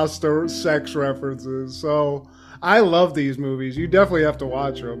Italian pasta sex references. So I love these movies. You definitely have to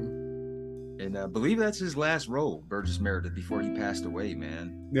watch them. And I believe that's his last role, Burgess Meredith, before he passed away,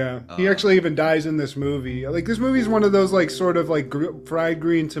 man. Yeah, he actually even dies in this movie. This movie is one of those fried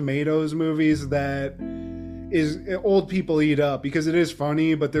green tomatoes movies that is old people eat up, because it is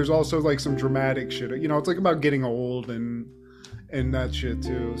funny, but there's also some dramatic shit. It's about getting old and that shit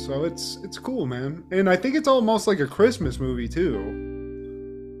too. So it's cool, man. And I think it's almost like a Christmas movie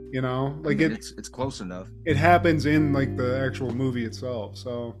too. It's close enough. It happens in the actual movie itself.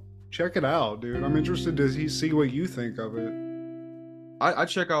 So check it out, dude. I'm interested to see what you think of it. I'd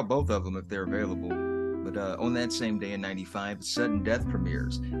check out both of them if they're available. But on that same day in '95, Sudden Death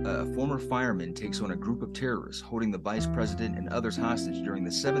premieres. A former fireman takes on a group of terrorists, holding the vice president and others hostage during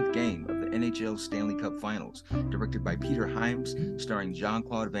the 7th game of the NHL Stanley Cup Finals. Directed by Peter Hyams, starring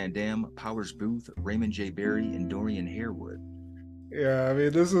Jean-Claude Van Damme, Powers Booth, Raymond J. Barry, and Dorian Harewood. Yeah, I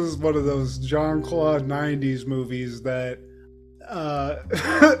mean, this is one of those Jean-Claude 90s movies that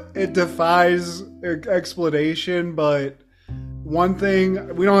it defies explanation, but one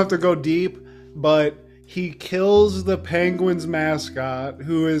thing, we don't have to go deep, but he kills the Penguins mascot,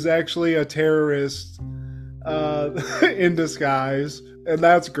 who is actually a terrorist in disguise, and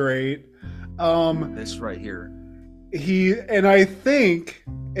that's great. This right here. And I think,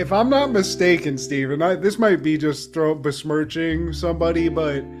 if I'm not mistaken, Steve, and this might be just besmirching somebody,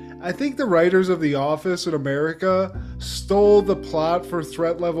 but I think the writers of The Office in America stole the plot for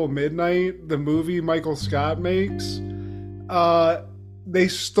Threat Level Midnight, the movie Michael Scott makes. They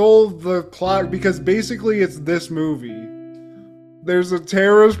stole the plot because basically it's this movie. There's a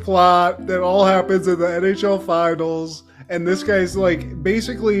terrorist plot that all happens in the NHL Finals, and this guy's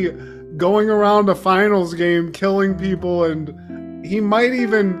basically going around a finals game killing people, and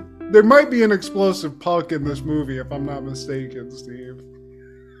there might be an explosive puck in this movie, if I'm not mistaken, Steve.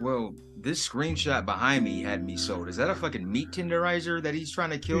 Well, this screenshot behind me had me sold. Is that a fucking meat tenderizer that he's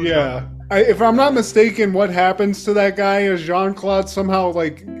trying to kill? Yeah. If I'm not mistaken, what happens to that guy is Jean-Claude somehow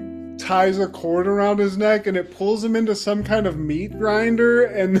ties a cord around his neck and it pulls him into some kind of meat grinder,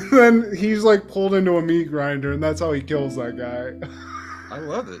 and then he's pulled into a meat grinder, and that's how he kills that guy. I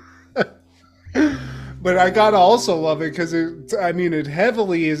love it. But I gotta also love it because it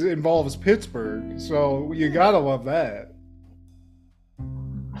heavily involves Pittsburgh, so you gotta love that.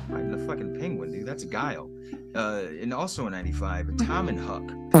 The fucking penguin, dude. That's Guile. And also in '95, Tom and Huck.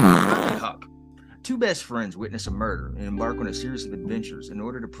 Tom and Huck. Two best friends witness a murder and embark on a series of adventures in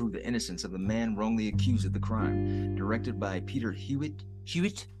order to prove the innocence of the man wrongly accused of the crime. Directed by Peter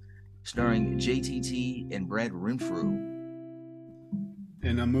Hewitt, starring JTT and Brad Renfrew.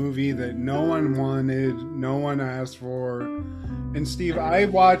 In a movie that no one wanted, no one asked for. And Steve, I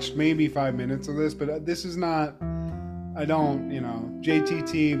watched maybe 5 minutes of this, but this is not,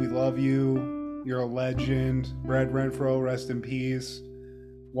 JTT, we love you. You're a legend. Brad Renfro, rest in peace.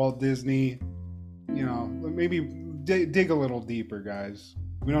 Walt Disney, maybe dig a little deeper, guys.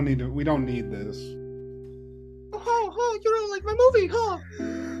 We don't need this. Oh, you don't like my movie, huh?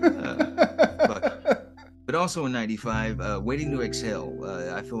 But also in 95, Waiting to Exhale.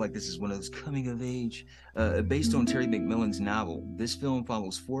 I feel like this is one of those coming of age. Based on Terry McMillan's novel, this film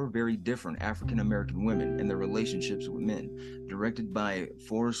follows 4 very different African American women and their relationships with men. Directed by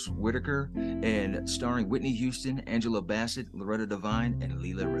Forrest Whitaker and starring Whitney Houston, Angela Bassett, Loretta Devine, and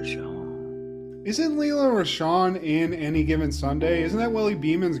Leela Rashawn. Isn't Leela Rashawn in Any Given Sunday? Isn't that Willie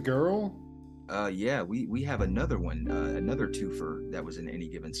Beeman's girl? Yeah, we have another one, another twofer that was in Any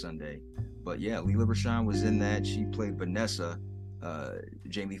Given Sunday. But yeah, Leela Rashawn was in that. She played Vanessa,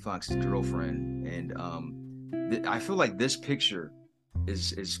 Jamie Foxx's girlfriend, and I feel like this picture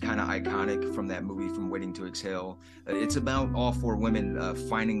is kind of iconic from that movie, from Waiting to Exhale. It's about all 4 women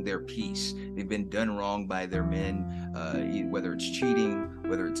finding their peace. They've been done wrong by their men, whether it's cheating,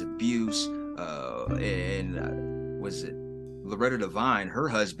 whether it's abuse, and was it Loretta Devine, her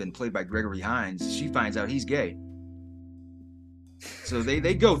husband, played by Gregory Hines, she finds out he's gay. So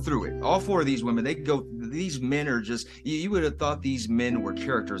they go through it. All 4 of these women, these men are just, you would have thought these men were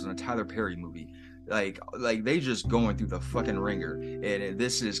characters in a Tyler Perry movie. Like they just going through the fucking ringer. And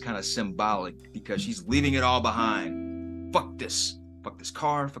this is kind of symbolic because she's leaving it all behind. Fuck this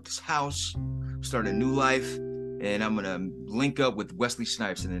car, fuck this house, start a new life. And I'm going to link up with Wesley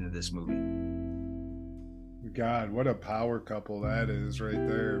Snipes at the end of this movie. God, what a power couple that is right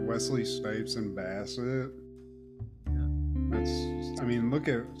there. Wesley Snipes and Bassett. I mean, look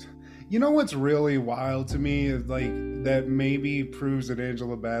at, you know what's really wild to me is like that maybe proves that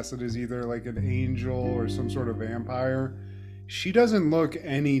Angela Bassett is either like an angel or some sort of vampire. She doesn't look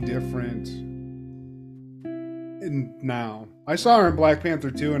any different now. I saw her in Black Panther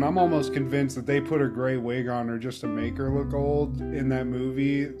 2, and I'm almost convinced that they put a gray wig on her just to make her look old in that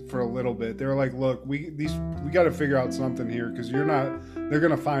movie for a little bit. They were like, look, we got to figure out something here because they're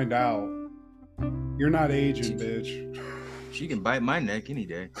going to find out. You're not aging, bitch. She can bite my neck any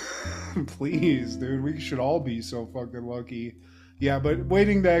day. Please, dude. We should all be so fucking lucky. Yeah, but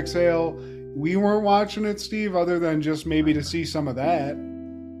Waiting to Exhale, we weren't watching it, Steve, other than just maybe to see some of that.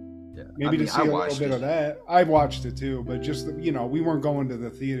 Yeah. Maybe to see a little bit of that. I watched it too, but just, we weren't going to the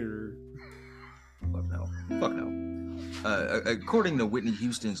theater. Fuck no. According to Whitney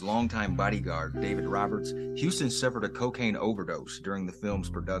Houston's longtime bodyguard, David Roberts, Houston suffered a cocaine overdose during the film's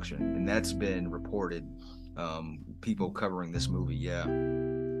production, and that's been reported. People covering this movie, yeah.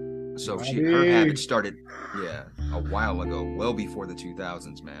 So her habit started, a while ago, well before the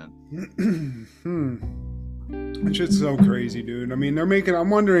 2000s, man. That shit's so crazy, dude. I mean, they're making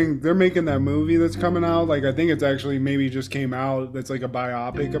that movie that's coming out. Like, I think it's actually maybe just came out. That's like a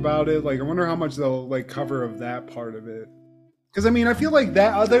biopic about it. Like, I wonder how much they'll like cover of that part of it. Because I mean, I feel like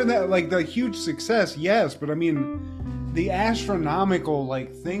that, other than that, like the huge success, yes, but I mean, the astronomical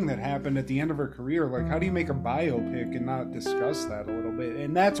like thing that happened at the end of her career, like how do you make a biopic and not discuss that a little bit?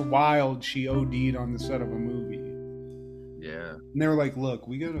 And that's wild. She OD'd on the set of a movie. Yeah. And they were like, look,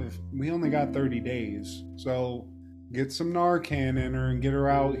 we only got 30 days. So get some Narcan in her and get her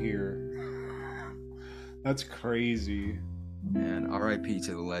out here. That's crazy. And R.I.P.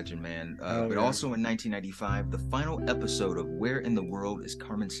 to the legend, man. But also in 1995, the final episode of Where in the World is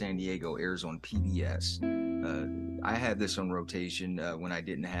Carmen Sandiego airs on PBS. I had this on rotation when I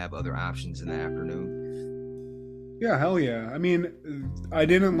didn't have other options in the afternoon. Yeah, hell yeah. I mean, I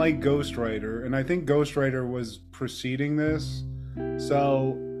didn't like Ghost Rider, and I think Ghost Rider was preceding this.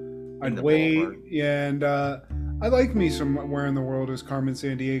 So I'd wait. Yeah, and I like me some Where in the World is Carmen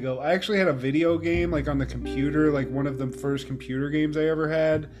Sandiego. I actually had a video game like on the computer, like one of the first computer games I ever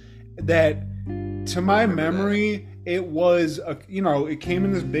had, that to my memory, it was it came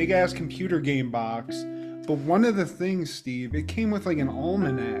in this big ass computer game box. But one of the things, Steve, it came with like an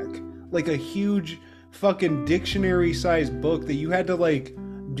almanac, like a huge fucking dictionary-sized book that you had to like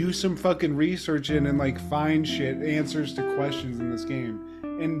do some fucking research in and like find answers to questions in this game.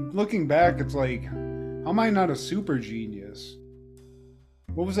 And looking back, it's like, how am I not a super genius?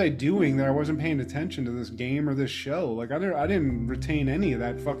 What was I doing that I wasn't paying attention to this game or this show? Like I didn't retain any of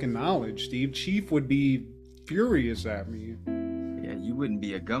that fucking knowledge, Steve. Chief would be furious at me. Yeah, you wouldn't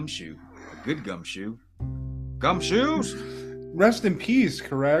be a gumshoe, a good gumshoe. Gumshoes. Rest in peace.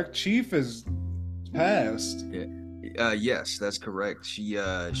 Correct. Chief is passed. Yeah. Yes, that's correct. She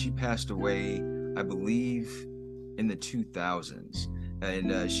passed away, I believe, in the 2000s,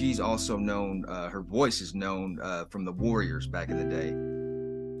 and she's also known. Her voice is known from the Warriors back in the day,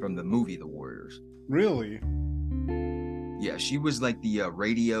 from the movie The Warriors. Really? Yeah, she was like the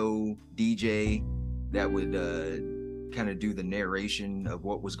radio DJ that would kind of do the narration of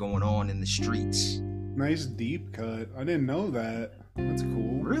what was going on in the streets. Nice deep cut. I didn't know that. That's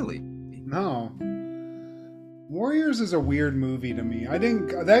cool. Really? No. Warriors is a weird movie to me. I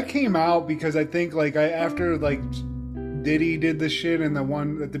think that came out because I think like after like Diddy did the shit in the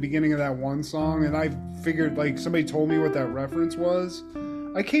one at the beginning of that one song, and I figured like somebody told me what that reference was.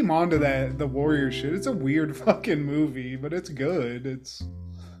 I came onto the Warriors shit. It's a weird fucking movie, but it's good. It's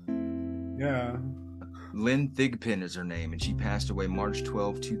yeah. Lynn Thigpen is her name, and she passed away March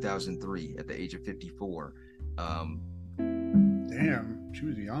 12, 2003 at the age of 54. Damn, she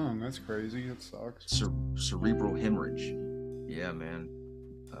was young. That's crazy. It sucks. Cerebral hemorrhage. Yeah, man.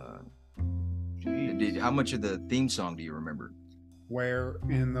 How much of the theme song do you remember? Where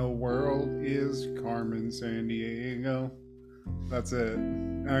in the world is Carmen Sandiego? That's it.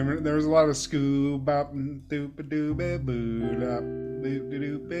 I remember there was a lot of scoob bop doop doo boo dop doop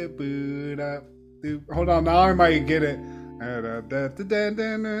doop boo dop. Hold on, now I might get it. No,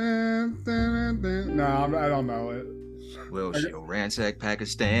 I don't know it. Well, she'll ransack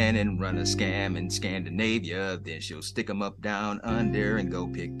Pakistan and run a scam in Scandinavia. Then she'll stick 'em up down under and go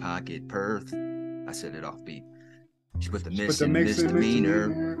pickpocket Perth. I said it off beat. She put the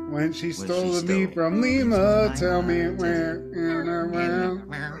misdemeanor when she stole the meat from Lima. Tell me where.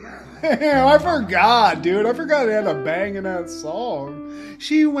 I forgot, dude. I forgot it had a bang in that song.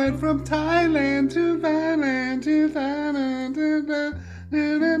 She went from Thailand to Thailand to Thailand to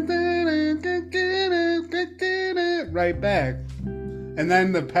right back. And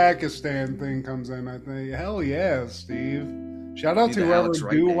then the Pakistan thing comes in, I think. Hell yeah, Steve. Shout out to whoever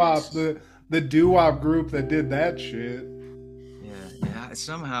doo-wop, the doo-wop group that did that shit. Yeah.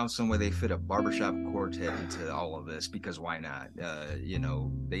 Somehow, someway they fit a barbershop quartet into all of this, because why not?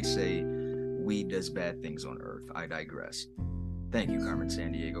 They say weed does bad things on earth. I digress. Thank you, Carmen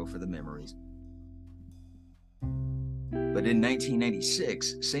Sandiego, for the memories. But in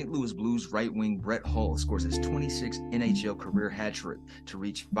 1996, St. Louis Blues right wing Brett Hull scores his 26th NHL career hat trick to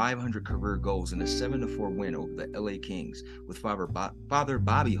reach 500 career goals in a 7-4 win over the LA Kings. With father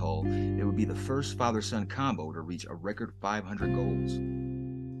Bobby Hull, it would be the first father-son combo to reach a record 500 goals.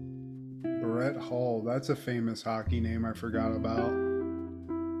 Brett Hull, that's a famous hockey name I forgot about.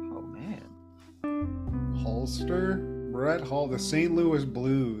 Oh, man. Hulster? Brett Hull, the St. Louis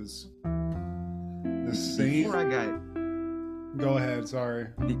Blues. Before I got... Go ahead, sorry.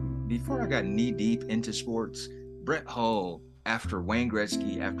 Before I got knee deep into sports, Brett Hull, after Wayne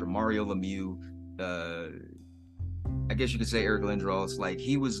Gretzky, after Mario Lemieux, I guess you could say Eric Lindros, like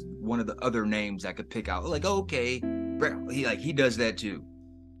he was one of the other names I could pick out. Like, okay, Brett, he does that too.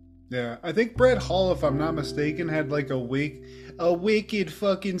 Yeah, I think Brett Hull, if I'm not mistaken, had like a wicked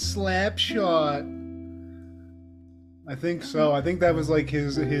fucking slap shot. I think so. I think that was like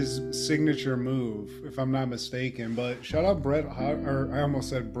his signature move, if I'm not mistaken. But shout out Bret Hart, or I almost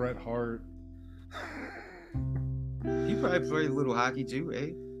said Bret Hart. He probably played a little hockey too, eh?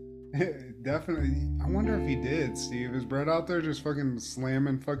 Definitely. I wonder if he did, Steve. Is Bret out there just fucking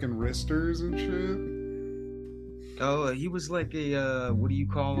slamming fucking wristers and shit? Oh, he was like a what do you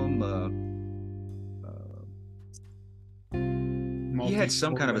call him? He had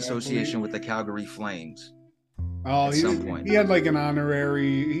some kind of association with the Calgary Flames. Oh, he had like an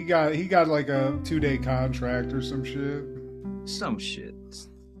honorary. He got like a 2-day contract or some shit. Some shit.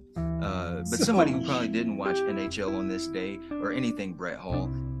 But somebody who probably didn't watch NHL on this day or anything Brett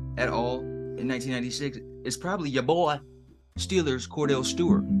Hull at all in 1996 is probably your boy Steelers Cordell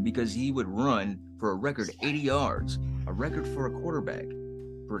Stewart, because he would run for a record 80 yards, a record for a quarterback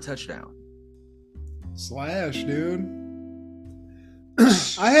for a touchdown. Slash, dude.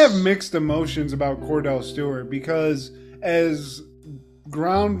 I have mixed emotions about Cordell Stewart, because as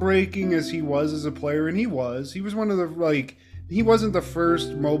groundbreaking as he was as a player, and he was one of the, he wasn't the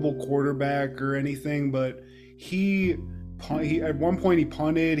first mobile quarterback or anything, but he at one point he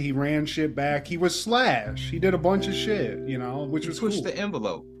punted, he ran shit back, he was Slash, he did a bunch of shit, which was pushed cool. The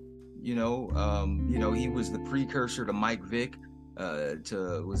envelope, he was the precursor to Mike Vick,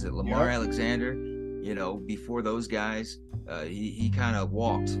 was it Lamar Alexander? Before those guys, he kind of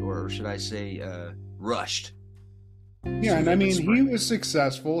walked, or should I say, rushed. Yeah, and I mean, he was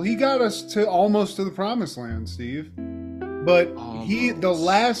successful. He got us to almost to the promised land, Steve. But the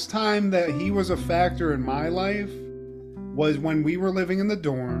last time that he was a factor in my life was when we were living in the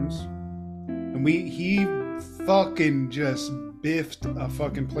dorms, and he fucking just biffed a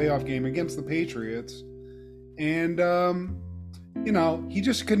fucking playoff game against the Patriots, and he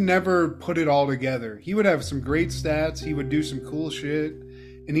just could never put it all together. He would have some great stats, he would do some cool shit,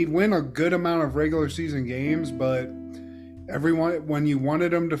 and he'd win a good amount of regular season games, but when you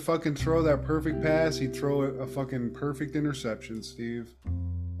wanted him to fucking throw that perfect pass, he'd throw a fucking perfect interception, Steve.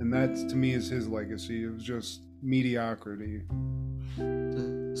 And that, to me, is his legacy. It was just mediocrity.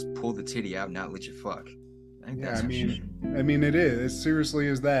 Just pull the titty out and not let you fuck. I think Yeah, that's I mean, it is. It seriously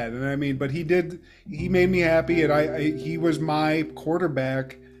is that. And I mean, but he made me happy, and he was my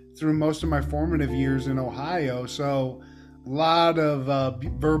quarterback through most of my formative years in Ohio. So, a lot of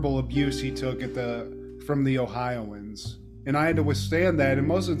verbal abuse he took from the Ohioans, and I had to withstand that. And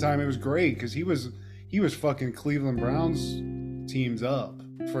most of the time, it was great because he was fucking Cleveland Browns teams up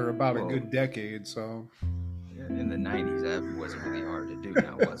for about a good decade. So. In the 90s, that wasn't really hard to do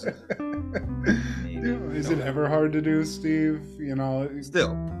now, was it? Is it ever hard to do, Steve?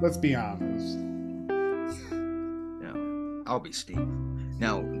 Still. Let's be honest. No, I'll be Steve.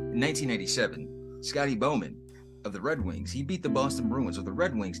 Now, in 1987, Scotty Bowman of the Red Wings, he beat the Boston Bruins, or the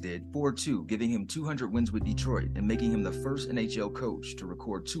Red Wings did, 4-2, giving him 200 wins with Detroit and making him the first NHL coach to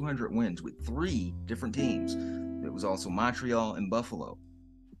record 200 wins with 3 different teams. It was also Montreal and Buffalo.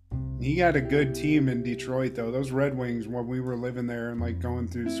 He got a good team in Detroit, though. Those Red Wings, when we were living there and like going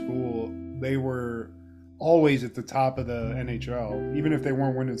through school, they were always at the top of the NHL, even if they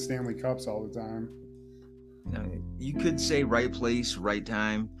weren't winning Stanley Cups all the time. Now, you could say right place, right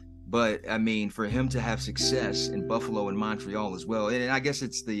time, but I mean, for him to have success in Buffalo and Montreal as well, and I guess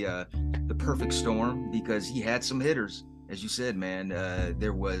it's the perfect storm because he had some hitters, as you said, man.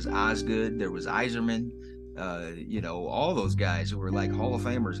 There was Osgood, there was Yzerman. All those guys who were like Hall of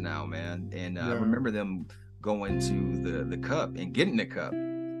Famers now, man. And I remember them going to the Cup and getting the Cup.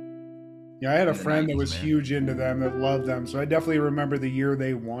 Yeah, I had a friend that was huge into them, that loved them. So I definitely remember the year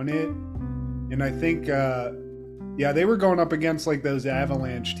they won it. And I think, they were going up against like those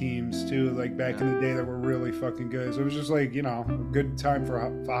Avalanche teams too, like back in the day that were really fucking good. So it was just like, a good time for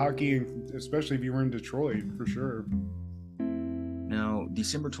hockey, and especially if you were in Detroit, for sure. Now,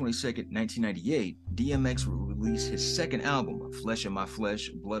 December 22nd, 1998, DMX will release his second album, Flesh of My Flesh,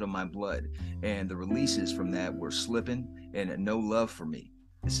 Blood of My Blood. And the releases from that were Slippin' and No Love for Me.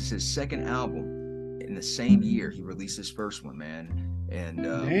 This is his second album. In the same year, he released his first one, man. And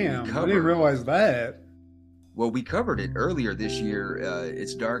damn, I didn't realize that. Well, we covered it earlier this year.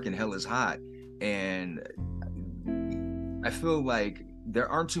 It's Dark and Hell is Hot. And I feel like there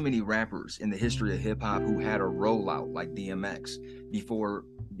aren't too many rappers in the history of hip-hop who had a rollout like DMX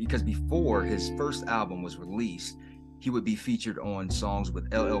because before his first album was released, he would be featured on songs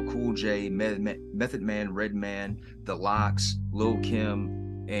with LL Cool J, Method Man, Redman, The Lox, Lil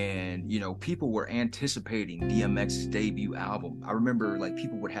Kim, and people were anticipating DMX's debut album. I remember like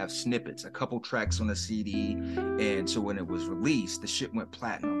people would have snippets, a couple tracks on a CD, and so when it was released, the shit went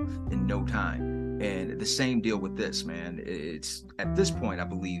platinum in no time. And the same deal with this, man. It's at this point, I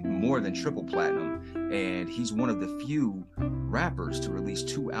believe, more than triple platinum. And he's one of the few rappers to release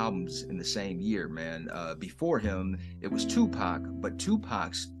 2 albums in the same year, man. Before him, it was Tupac, but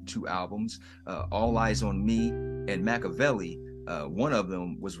Tupac's 2 albums, All Eyes on Me and Machiavelli, one of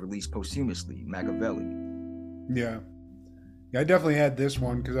them was released posthumously, Machiavelli. Yeah, I definitely had this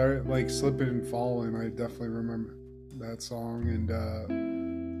one because I like Slippin' and Fallin'. I definitely remember that song. And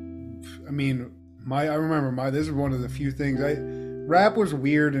I remember this is one of the few things rap was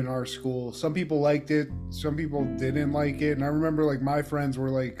weird in our school. Some people liked it, some people didn't like it, and I remember like my friends were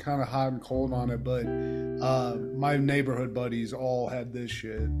like kind of hot and cold on it, but my neighborhood buddies all had this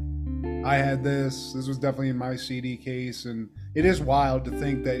shit. I had this was definitely in my CD case, and it is wild to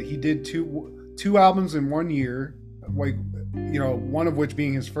think that he did two albums in 1 year, like one of which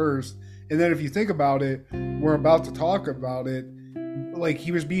being his first. And then if you think about it, we're about to talk about it, like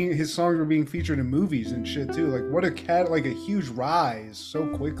his songs were being featured in movies and shit too. Like what a huge rise so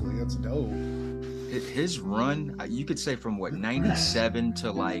quickly. That's dope. His run, you could say from 97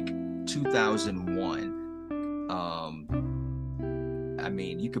 to like 2001.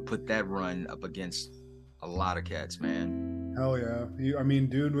 You could put that run up against a lot of cats, man. Hell yeah.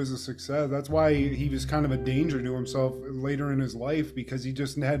 Dude was a success. That's why he was kind of a danger to himself later in his life, because he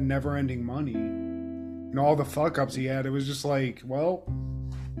just had never-ending money. All the fuck-ups he had, it was just like, well,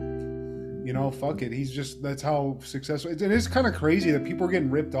 fuck it. That's how successful. It is kind of crazy that people are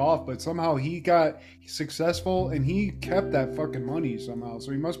getting ripped off, but somehow he got successful and he kept that fucking money somehow.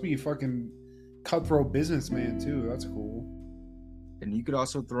 So he must be a fucking cutthroat businessman too. That's cool. And you could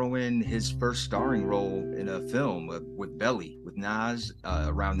also throw in his first starring role in a film with Belly, with Nas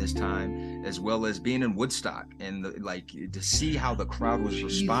around this time, as well as being in Woodstock. And to see how the crowd was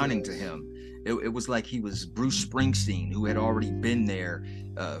responding to him. It was like he was Bruce Springsteen, who had already been there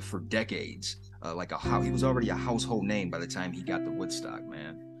for decades. He was already a household name by the time he got to Woodstock,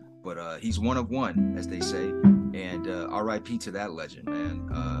 man. But he's one of one, as they say. And R.I.P. to that legend, man.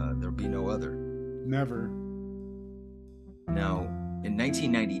 There'll be no other. Never. Now, in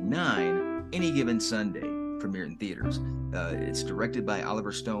 1999, Any Given Sunday premiered in theaters. It's directed by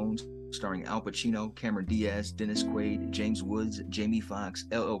Oliver Stone, starring Al Pacino, Cameron Diaz, Dennis Quaid, James Woods, Jamie Foxx,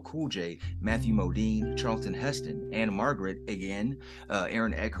 LL Cool J, Matthew Modine, Charlton Heston, Anne Margaret again,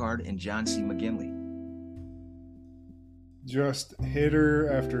 Aaron Eckhart, and John C. McGinley. Just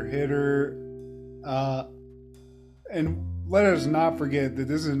hitter after hitter. And let us not forget that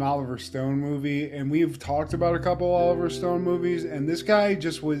this is an Oliver Stone movie, and we've talked about a couple Oliver Stone movies, and this guy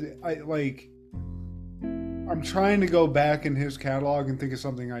just was, I'm trying to go back in his catalog and think of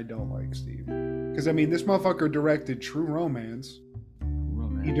something I don't like, Steve. Because, I mean, this motherfucker directed True Romance.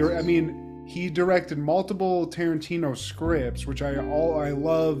 He directed multiple Tarantino scripts, which I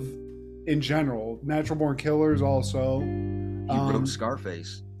love in general. Natural Born Killers also. He wrote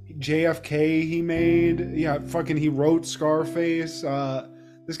Scarface. JFK he made. Yeah, he wrote Scarface.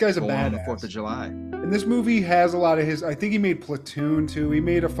 This guy's a badass. On the 4th of July. And this movie has a lot of his... I think he made Platoon, too. He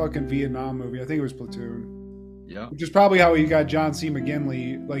made a fucking Vietnam movie. I think it was Platoon. Yeah. Which is probably how he got John C.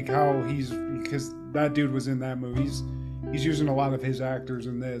 McGinley, because that dude was in that movie. He's using a lot of his actors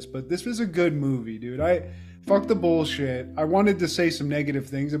in this. But this was a good movie, dude. Fuck the bullshit. I wanted to say some negative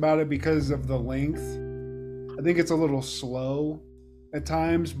things about it because of the length. I think it's a little slow at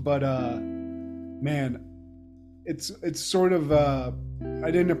times, but man, it's sort of I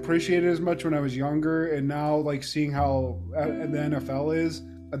didn't appreciate it as much when I was younger, and now seeing how the NFL is,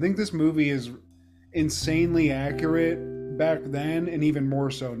 I think this movie is insanely accurate back then and even more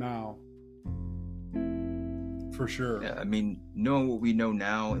so now, for sure. Yeah, I mean, knowing what we know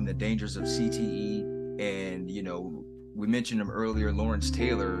now and the dangers of CTE, and we mentioned him earlier, Lawrence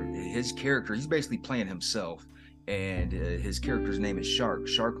Taylor, his character, he's basically playing himself, and his character's name is Shark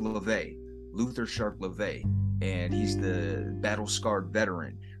LaVey, Luther Shark LaVey, and he's the battle-scarred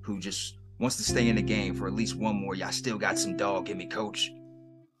veteran who just wants to stay in the game for at least one more. Y'all still got some dog in me, coach.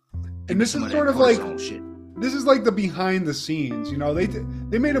 And this is sort of this is the behind the scenes,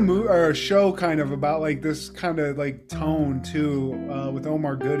 they made a movie or a show kind of about this kind of tone too, with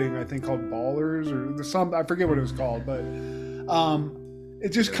Omar Gooding, I think, called Ballers or I forget what it was called, but it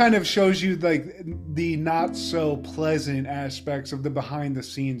just kind of shows you the not so pleasant aspects of the behind the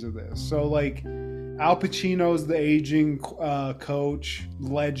scenes of this. So Al Pacino's the aging coach,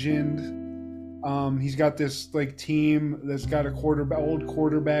 legend. He's got this team that's got old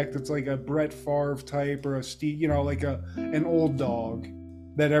quarterback that's a Brett Favre type, or a Steve, an old dog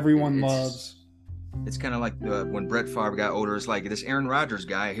that everyone loves. It's kind of like when Brett Favre got older. It's like this Aaron Rodgers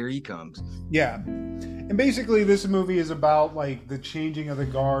guy. Here he comes. Yeah, and basically this movie is about the changing of the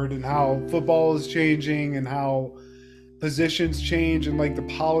guard and how football is changing and how positions change and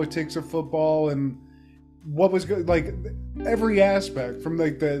the politics of football and what was good, every aspect from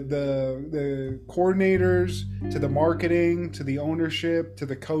the coordinators to the marketing to the ownership to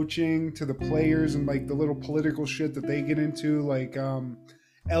the coaching to the players and the little political shit that they get into.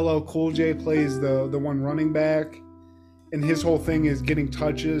 LL Cool J plays the one running back, and his whole thing is getting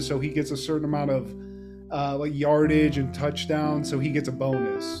touches, so he gets a certain amount of yardage and touchdowns, so he gets a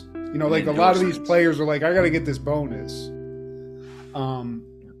bonus. A lot of these players are I gotta get this bonus.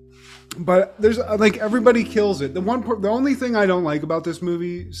 But there's everybody kills it. The only thing I don't like about this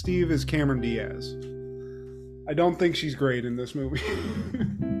movie, Steve, is Cameron Diaz. I don't think she's great in this movie.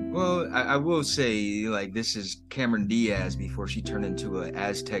 Well, I will say this is Cameron Diaz before she turned into an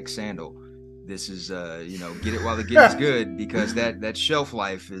Aztec sandal. This is get it while the getting's good, because that shelf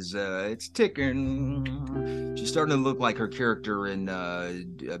life is it's ticking. She's starting to look like her character in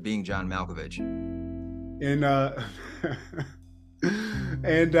Being John Malkovich.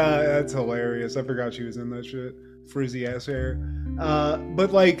 And that's hilarious. I forgot she was in that shit. Frizzy ass hair.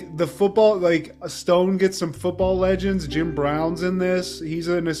 But the football, Stone gets some football legends. Jim Brown's in this. He's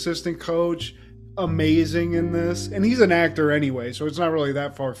an assistant coach. Amazing in this. And he's an actor anyway, so it's not really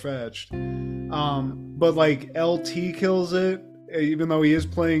that far-fetched. But LT kills it. Even though he is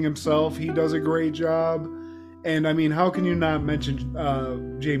playing himself, he does a great job. And I mean, how can you not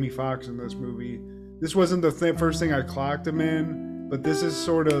mention Jamie Foxx in this movie? This wasn't the first thing I clocked him in. But this is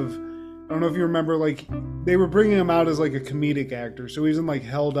sort of, I don't know if you remember, they were bringing him out as a comedic actor. So he was in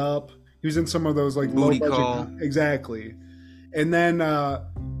Held Up. He was in some of those low budget. Exactly. And then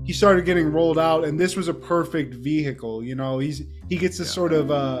he started getting rolled out, and this was a perfect vehicle. He gets to sort of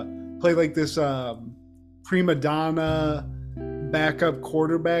play this prima donna backup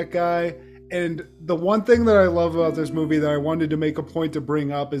quarterback guy. And the one thing that I love about this movie that I wanted to make a point to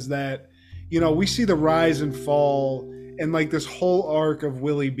bring up is that, we see the rise and fall and this whole arc of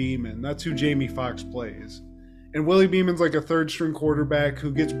Willie Beeman. That's who Jamie Foxx plays. And Willie Beeman's a third string quarterback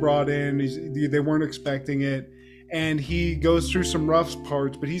who gets brought in. They weren't expecting it. And he goes through some rough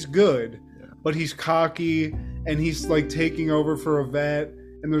parts, but he's good. Yeah. But he's cocky, and he's taking over for a vet.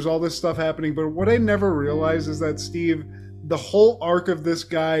 and there's all this stuff happening. But what I never realized is that, Steve, the whole arc of this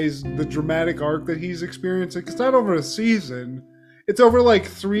guy's, the dramatic arc that he's experiencing, it's not over a season. It's over like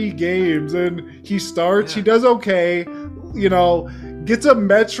 3 games, and he starts, he does okay, you know, gets a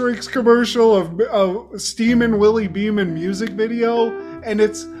Metrics commercial of Steamin' Willie Beeman music video, and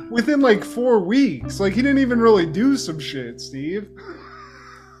it's within like 4 weeks. Like, he didn't even really do some shit, Steve.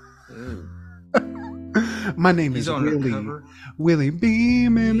 My name is Willie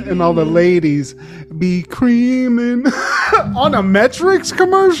Beeman, and all the ladies be creaming on a Metrics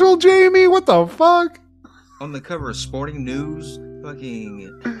commercial, Jamie? What the fuck? On the cover of Sporting News,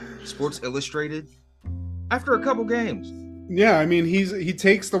 fucking Sports Illustrated, after a couple games. Yeah, I mean, he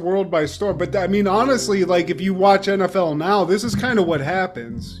takes the world by storm. But I mean, honestly, like, if you watch NFL now, this is kind of what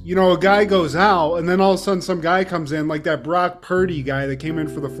happens. You know, a guy goes out, and then all of a sudden some guy comes in, like that Brock Purdy guy that came in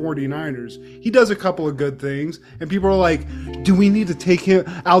for the 49ers. He does a couple of good things, and people are like, do we need to take him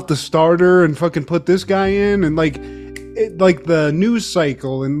out the starter and fucking put this guy in? And like the news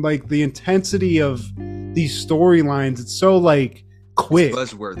cycle and like the intensity of these storylines, it's so like quick.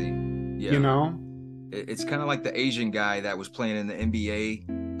 It's buzzworthy. Yeah. You know? It's kind of like the Asian guy that was playing in the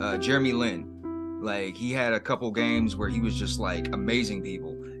NBA, Jeremy Lin. Like, he had a couple games where he was just like amazing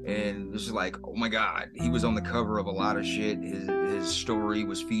people, and it's just like, oh my god, he was on the cover of a lot of shit. His story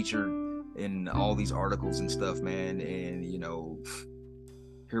was featured in all these articles and stuff, man. And you know,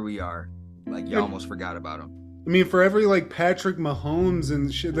 here we are. Like, you almost forgot about him. I mean, for every like Patrick Mahomes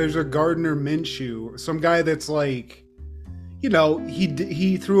and shit, there's a Gardner Minshew, some guy that's like, you know,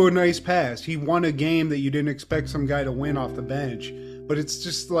 he threw a nice pass. He won a game that you didn't expect some guy to win off the bench. But it's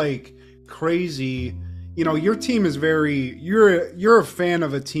just like crazy. You know, your team is you're a fan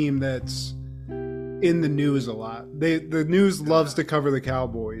of a team that's in the news a lot. The news loves to cover the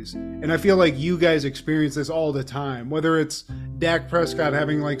Cowboys. And I feel like you guys experience this all the time. Whether it's Dak Prescott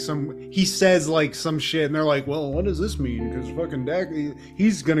having like he says like some shit and they're like, well, what does this mean? Because fucking Dak,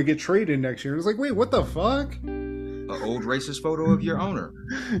 he's going to get traded next year. And it's like, wait, what the fuck? An old racist photo of your owner.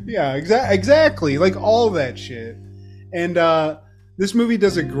 Yeah, exactly. Like all that shit. And this movie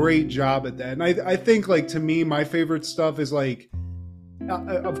does a great job at that. And I think, like, to me, my favorite stuff is like,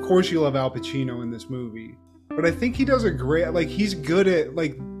 of course you love Al Pacino in this movie, but I think he does a great, like, he's good at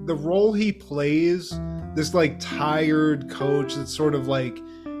like the role he plays, this like tired coach that's sort of like,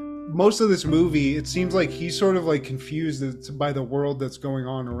 most of this movie, it seems like he's sort of like confused by the world that's going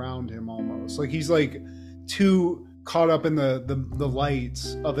on around him almost. Like, he's like too caught up in the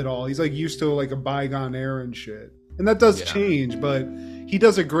lights of it all. He's like used to like a bygone era and shit. And that does change, but he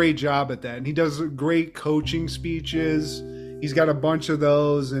does a great job at that. And he does great coaching speeches. He's got a bunch of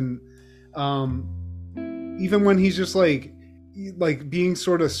those. And even when he's just like being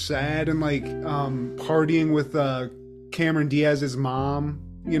sort of sad and like partying with Cameron Diaz's mom,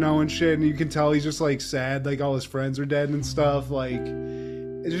 you know, and shit. And you can tell he's just like sad, like all his friends are dead and stuff. Like,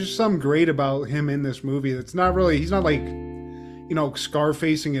 there's just something great about him in this movie. That's not really, he's not like, you know,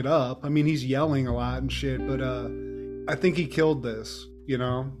 Scarfacing it up. I mean, he's yelling a lot and shit, but I think he killed this, you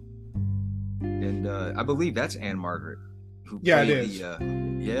know? And I believe that's Anne Margaret. Who yeah, it is.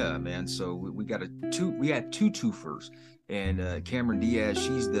 Yeah, man. So we had two twofers. And Cameron Diaz,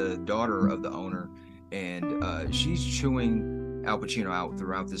 she's the daughter of the owner, and she's chewing Al Pacino out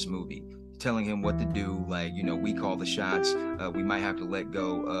throughout this movie, telling him what to do. Like, you know, we call the shots. We might have to let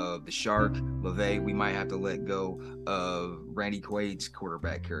go of the Shark, LeVay. We might have to let go of Randy Quaid's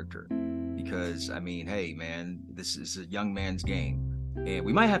quarterback character. Because, I mean, hey, man, this is a young man's game. And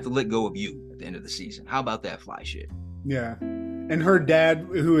we might have to let go of you at the end of the season. How about that fly shit? Yeah. And her dad,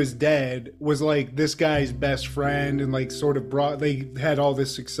 who is dead, was like this guy's best friend and like sort of they had all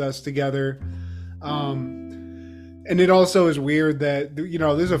this success together. And it also is weird that, you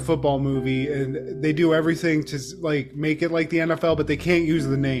know, this is a football movie and they do everything to like make it like the NFL, but they can't use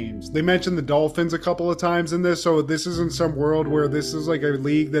the names. They mentioned the Dolphins a couple of times in this, so this isn't some world where this is like a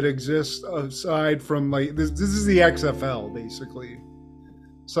league that exists aside from like this is the XFL basically.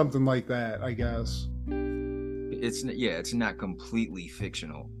 Something like that, I guess. It's not completely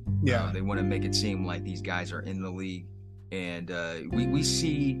fictional. Yeah. They want to make it seem like these guys are in the league, and we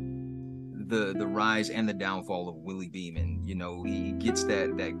see the rise and the downfall of Willie Beeman. You know, he gets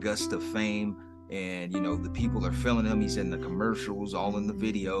that gust of fame, and you know, the people are feeling him. He's in the commercials, all in the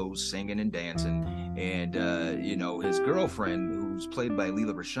videos, singing and dancing. And you know, his girlfriend, who's played by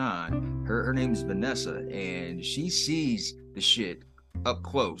Leela Rashan, her name is Vanessa, and she sees the shit up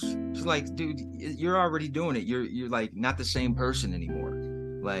close. She's like, dude, you're already doing it. You're like not the same person anymore.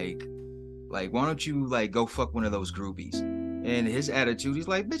 Like why don't you like go fuck one of those groupies? And his attitude, he's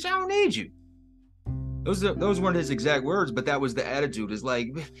like, bitch, I don't need you. Those weren't his exact words, but that was the attitude. It's like,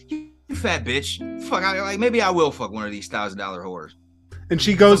 you fat bitch. Fuck, maybe I will fuck one of these $1,000 whores. And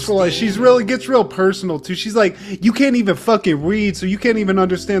she goes for like, gets real personal too. She's like, you can't even fucking read, so you can't even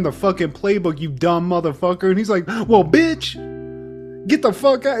understand the fucking playbook, you dumb motherfucker. And he's like, well, bitch, get the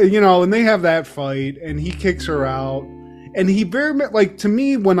fuck out, and they have that fight, and he kicks her out. And he like, to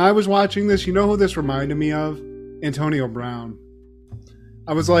me, when I was watching this, you know who this reminded me of? Antonio Brown.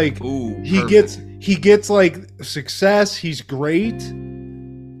 I was like, ooh, he gets like success. He's great.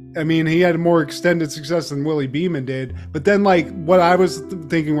 I mean, he had more extended success than Willie Beeman did. But then, like, what I was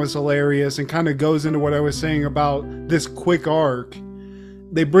thinking was hilarious and kind of goes into what I was saying about this quick arc.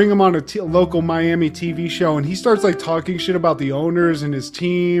 They bring him on a local Miami TV show, and he starts like talking shit about the owners and his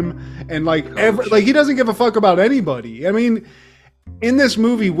team, and like he doesn't give a fuck about anybody. I mean, in this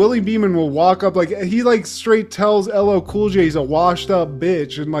movie, Willie Beeman will walk up, like, he like straight tells LL Cool J he's a washed up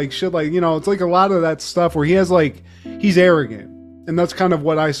bitch and like shit, like, it's like a lot of that stuff where he has like, he's arrogant. And that's kind of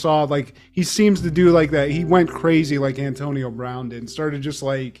what I saw. Like, he seems to do like that. He went crazy like Antonio Brown did and started just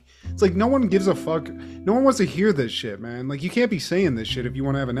like, it's like no one gives a fuck. No one wants to hear this shit, man. Like, you can't be saying this shit if you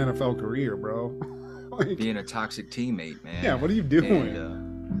want to have an NFL career, bro. Like, being a toxic teammate, man. Yeah, what are you doing?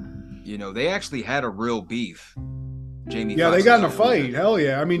 And, they actually had a real beef. Jamie Foxx, they got in a fight. Hell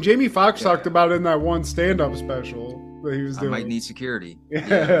yeah. I mean, Jamie Foxx talked about it in that one stand-up special that he was doing. I might need security. Yeah,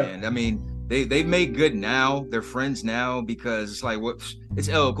 man. I mean, they've made good now. They're friends now because it's like, it's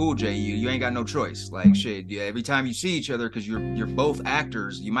LL Cool J. You ain't got no choice. Like, shit. Yeah, every time you see each other, because you're both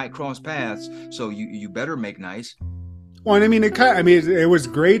actors, you might cross paths. So you better make nice. Well, and I mean, it was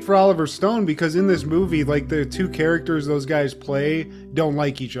great for Oliver Stone because in this movie, like, the two characters those guys play don't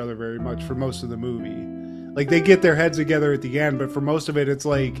like each other very much for most of the movie. Like, they get their heads together at the end, but for most of it, it's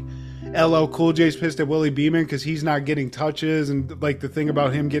like LL Cool J's pissed at Willie Beeman because he's not getting touches, and like the thing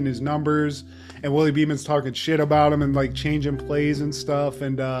about him getting his numbers, and Willie Beeman's talking shit about him and like changing plays and stuff.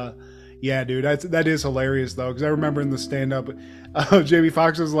 And yeah, dude, that is hilarious though, because I remember in the stand-up, Jamie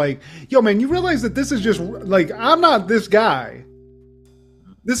Foxx was like, "Yo, man, you realize that this is just like, I'm not this guy.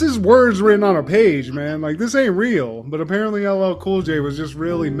 This is words written on a page, man. Like, this ain't real." But apparently LL Cool J was just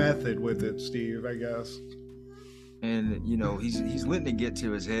really method with it, Steve, I guess. And, he's letting it get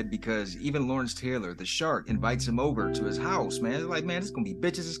to his head because even Lawrence Taylor, the shark, invites him over to his house, man. They're like, man, it's going to be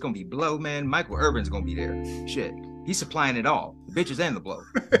bitches. It's going to be blow, man. Michael Irvin's going to be there. Shit. He's supplying it all. The bitches and the blow.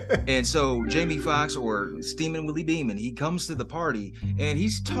 And so Jamie Foxx, or Steamin' Willie Beeman, he comes to the party and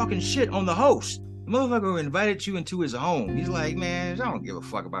he's talking shit on the host. The motherfucker invited you into his home. He's like, man, I don't give a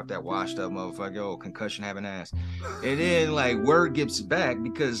fuck about that washed up motherfucker, concussion having ass. And then like word gets back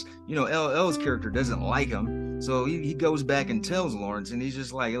because, LL's character doesn't like him. So he goes back and tells Lawrence, and he's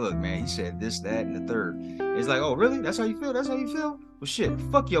just like, look, man, he said this, that, and the third. It's like, oh, really? That's how you feel? That's how you feel? Well, shit,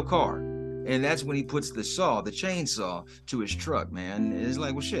 fuck your car. And that's when he puts the chainsaw to his truck, man. And it's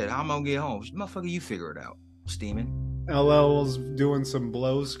like, well, shit, how am I gonna get home? Motherfucker, you figure it out. Steaming. LL's doing some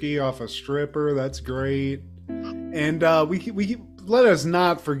blowski off a stripper. That's great. And we let us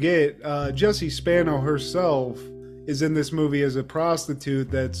not forget Jessie Spano herself is in this movie as a prostitute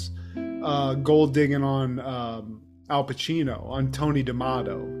that's gold digging on Al Pacino, on Tony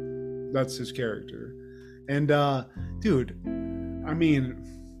D'Amato. That's his character. And dude, I mean,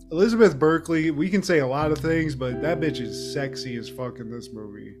 Elizabeth Berkley, we can say a lot of things, but that bitch is sexy as fuck in this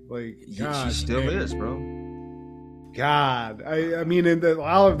movie. Like, God, she still is, bro. God, I mean,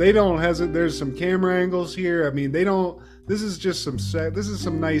 they don't hesitate. There's some camera angles here. I mean, they don't. This is just this is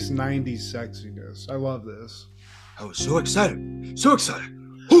some nice '90s sexiness. I love this. I was so excited, so excited.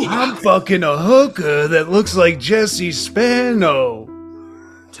 I'm fucking a hooker that looks like Jessie Spano.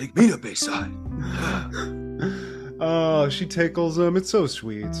 Take me to Bayside. Oh, she tickles him. It's so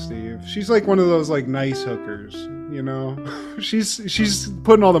sweet, Steve. She's like one of those like nice hookers, She's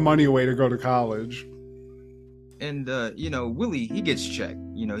putting all the money away to go to college. And, Willie, he gets checked.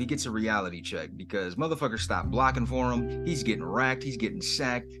 He gets a reality check because motherfuckers stopped blocking for him. He's getting racked. He's getting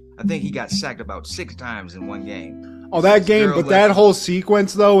sacked. I think he got sacked about 6 times in one game. Oh, that game, but that whole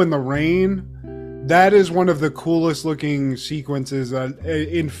sequence, though, in the rain, that is one of the coolest looking sequences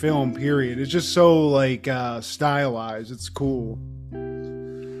in film, period. It's just so, like, stylized. It's cool.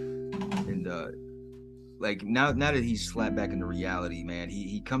 And, now that he's slapped back into reality, man,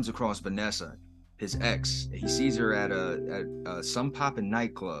 he comes across Vanessa, his ex. He sees her at some poppin'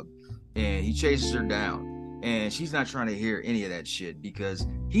 nightclub, and he chases her down. And she's not trying to hear any of that shit because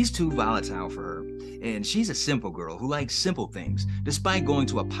he's too volatile for her. And she's a simple girl who likes simple things, despite going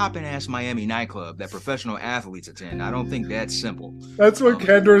to a poppin' ass Miami nightclub that professional athletes attend. I don't think that's simple. That's what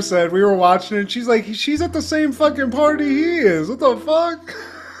Kendra said. We were watching it. She's like, she's at the same fucking party he is. What the fuck?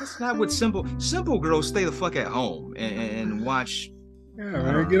 That's not what simple girls stay the fuck at home and watch. Yeah,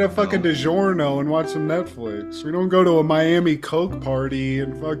 man, get a fucking DiGiorno and watch some Netflix. We don't go to a Miami Coke party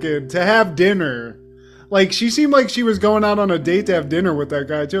and fucking to have dinner. Like, she seemed like she was going out on a date to have dinner with that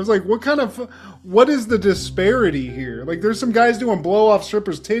guy. I was like, what is the disparity here? Like, there's some guys doing blow off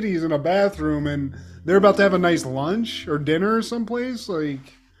strippers' titties in a bathroom and they're about to have a nice lunch or dinner someplace.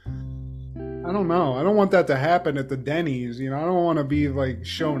 Like, I don't know. I don't want that to happen at the Denny's. You know, I don't want to be like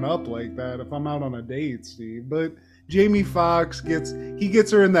shown up like that if I'm out on a date, Steve. But Jamie Foxx gets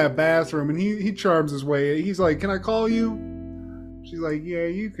her in that bathroom and he charms his way. He's like, "Can I call you?" She's like, "Yeah,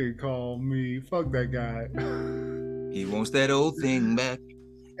 you could call me. Fuck that guy." He wants that old thing back.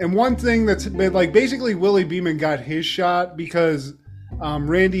 And one thing that's like, basically Willie Beeman got his shot because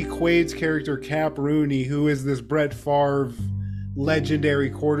Randy Quaid's character Cap Rooney, who is this Brett Favre legendary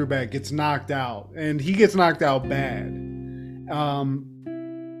quarterback, gets knocked out, and he gets knocked out bad.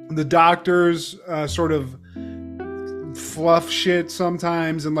 The doctors sort of fluff shit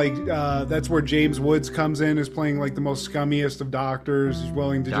sometimes, and like that's where James Woods comes in, is playing like the most scummiest of doctors. He's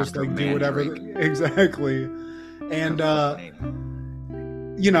willing to just like do whatever. Exactly. And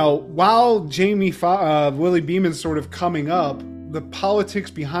you know, while Willie Beeman's sort of coming up, the politics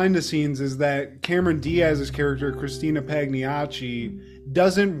behind the scenes is that Cameron Diaz's character, Christina Pagliacci,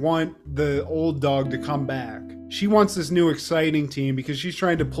 doesn't want the old dog to come back. She wants this new exciting team because she's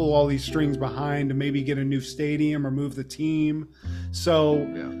trying to pull all these strings behind to maybe get a new stadium or move the team. So,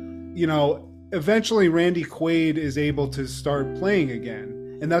 you know, eventually Randy Quaid is able to start playing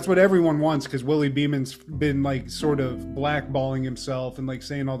again. And that's what everyone wants, because Willie Beeman's been like sort of blackballing himself and like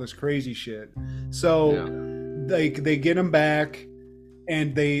saying all this crazy shit. So they get him back,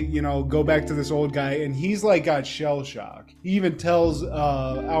 and they, you know, go back to this old guy, and he's like got shell shock. He even tells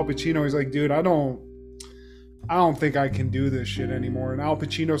Al Pacino, he's like, "Dude, I don't think I can do this shit anymore." And Al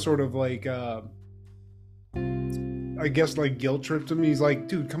Pacino sort of like I guess like guilt tripped him. He's like,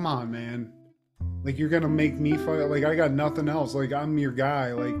 "Dude, come on, man. Like, you're gonna make me fight? Like, I got nothing else. Like, I'm your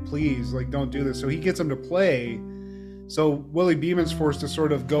guy. Like, please, like, don't do this." So he gets him to play. So Willie Beeman's forced to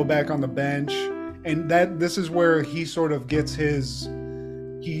sort of go back on the bench, and this is where he sort of gets his.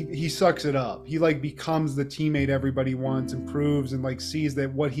 He sucks it up. He like becomes the teammate everybody wants, and proves and like sees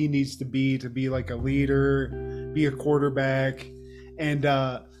that what he needs to be like a leader, be a quarterback, and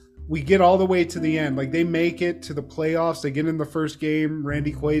we get all the way to the end. Like, they make it to the playoffs. They get in the first game.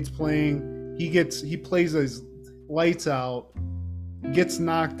 Randy Quaid's playing. He plays his lights out, gets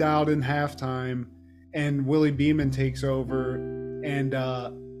knocked out in halftime, and Willie Beeman takes over, and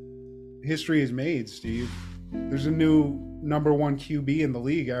history is made, Steve. There's a new number one QB in the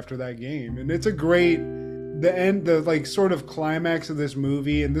league after that game. And it's a great, the like sort of climax of this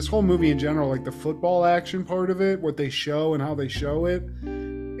movie, and this whole movie in general, like the football action part of it, what they show and how they show it,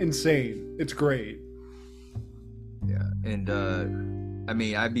 insane. It's great. Yeah. And I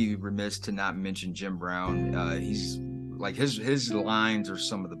mean, I'd be remiss to not mention Jim Brown. He's like, his lines are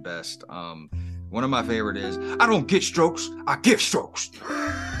some of the best. One of my favorite is, "I don't get strokes, I give strokes."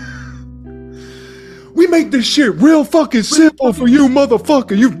 We make this shit real fucking simple for you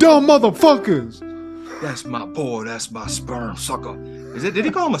motherfucker, you dumb motherfuckers. That's my boy, that's my sperm sucker. Did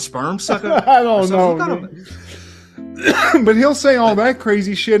he call him a sperm sucker? I don't know. But he'll say all that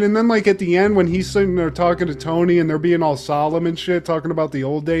crazy shit, and then like at the end when he's sitting there talking to Tony and they're being all solemn and shit, talking about the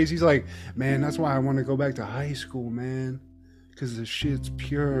old days, he's like, "Man, that's why I want to go back to high school, man, because the shit's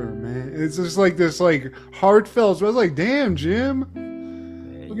pure, man." It's just like this like heartfelt. So I was like, "Damn, Jim,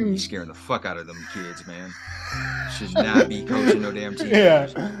 you're scaring the fuck out of them kids, man. Should not be coaching no damn team." Yeah,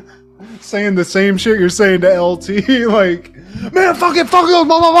 saying the same shit you're saying to LT, like, "Man, fuck it, blah, blah,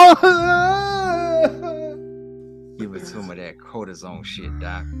 blah." Give it some of that cortisone shit,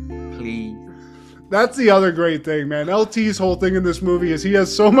 Doc. Please. That's the other great thing, man. LT's whole thing in this movie is he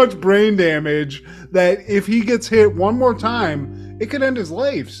has so much brain damage that if he gets hit one more time, it could end his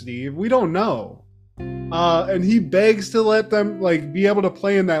life, Steve. We don't know. And he begs to let them like be able to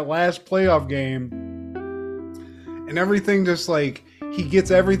play in that last playoff game. And everything just like, he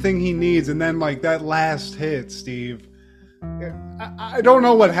gets everything he needs, and then like that last hit, Steve. I don't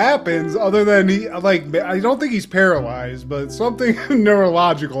know what happens other than I don't think he's paralyzed, but something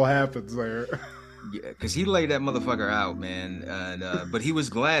neurological happens there. Yeah, because he laid that motherfucker out, man. And but he was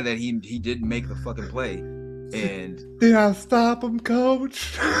glad that he didn't make the fucking play. And did I stop him,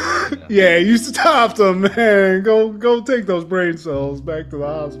 coach? Yeah, you stopped him, man. Go take those brain cells back to the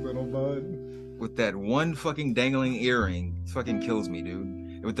hospital, bud. With that one fucking dangling earring, fucking kills me,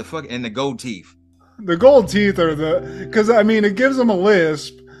 dude. With the and the gold teeth. The gold teeth are because I mean it gives him a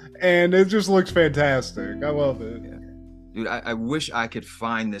lisp, and it just looks fantastic. I love it. Yeah. Dude, I wish I could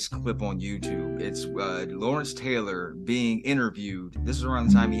find this clip on YouTube. It's Lawrence Taylor being interviewed. This is around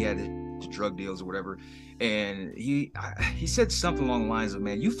the time he had his drug deals or whatever. And he said something along the lines of,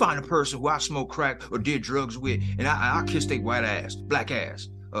 man, you find a person who I smoked crack or did drugs with, and I kissed their white ass, black ass,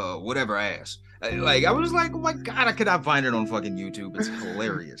 whatever ass. Like, I was like, oh my God, I could not find it on fucking YouTube. It's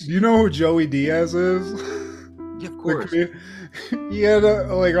hilarious. Do you know who Joey Diaz is? Yeah, of course. He had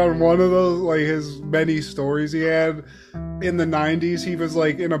like on one of those, like his many stories he had in the 90s, he was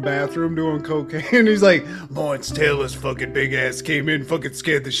like in a bathroom doing cocaine. He's like, Lawrence Taylor's fucking big ass came in, fucking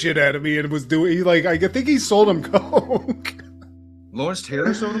scared the shit out of me, and was doing, he like, I think he sold him coke. Lawrence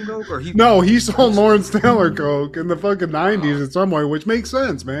Taylor sold him coke, or he? No, he sold Lawrence Taylor coke in the fucking 90s in some way, which makes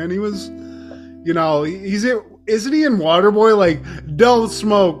sense, man. He was, you know, isn't he in Waterboy? Like, don't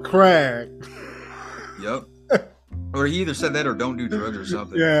smoke crack. Yep. Or he either said that or don't do drugs or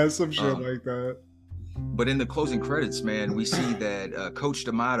something. Yeah, some shit like that. But in the closing credits, man, we see that Coach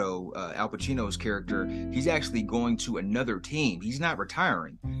D'Amato, Al Pacino's character, he's actually going to another team. He's not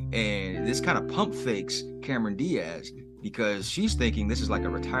retiring. And this kind of pump fakes Cameron Diaz because she's thinking this is like a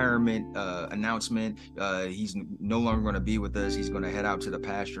retirement announcement. He's no longer going to be with us. He's going to head out to the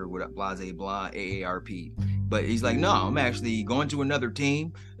pasture with blah, blah, AARP. But he's like, no, I'm actually going to another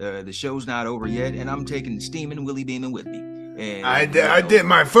team. The show's not over yet, and I'm taking Steamin' Willie Beeman with me. And I did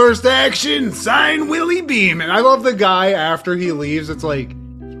my first action, sign Willie Beeman. I love the guy after he leaves. It's like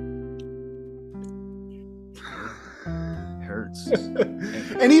hurts.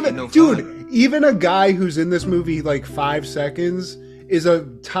 And even even a guy who's in this movie like 5 seconds is a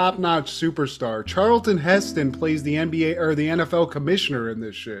top-notch superstar. Charlton Heston plays the NBA or the NFL commissioner in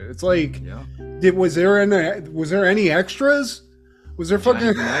this shit. It's like, was there any extras? Was there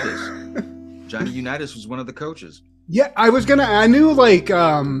fucking Johnny Unitas was one of the coaches. Yeah, I knew like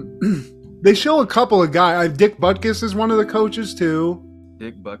they show a couple of guys. Dick Butkus is one of the coaches too.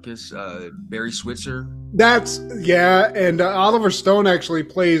 Dick Butkus, Barry Switzer. And Oliver Stone actually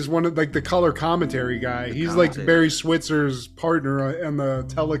plays one of like the color commentary guy. He's like Barry Switzer's partner on the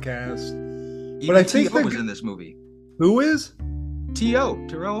telecast. But I think T.O. was in this movie. Who is? T.O.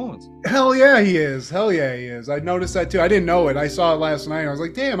 Terrell Owens. Hell yeah, he is. I noticed that too. I didn't know it. I saw it last night. I was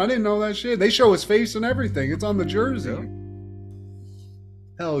like, damn, I didn't know that shit. They show his face and everything. It's on the jersey. Yeah.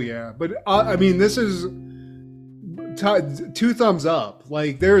 Hell yeah. But I mean, this is 2 thumbs up.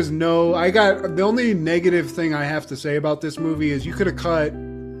 Like, there is the only negative thing I have to say about this movie is you could have cut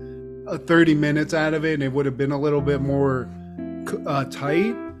 30 minutes out of it and it would have been a little bit more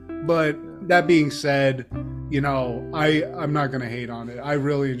tight. But that being said, you know, I'm not going to hate on it. I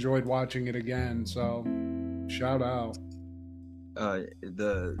really enjoyed watching it again, so shout out.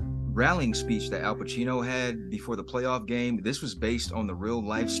 The rallying speech that Al Pacino had before the playoff game, this was based on the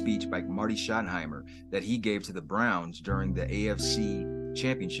real-life speech by Marty Schottenheimer that he gave to the Browns during the AFC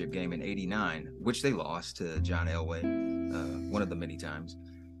Championship game in '89, which they lost to John Elway, one of the many times.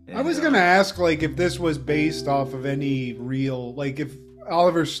 And, I was going to ask, like, if this was based off of any real, like, if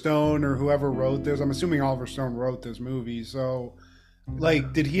Oliver Stone or whoever wrote this, I'm assuming Oliver Stone wrote this movie, so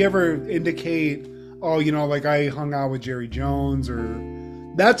like, did he ever indicate, oh, you know, like I hung out with Jerry Jones, or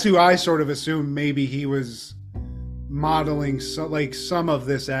that's who I sort of assumed maybe he was modeling some of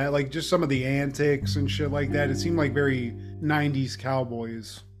this at, like just some of the antics and shit like that. It seemed like very 90s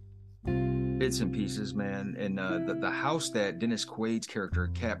Cowboys. Bits and pieces, man. And the house that Dennis Quaid's character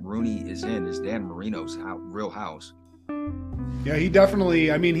Cap Rooney is in is Dan Marino's real house. Yeah, he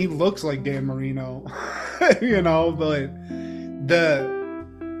definitely, I mean, he looks like Dan Marino, you know, but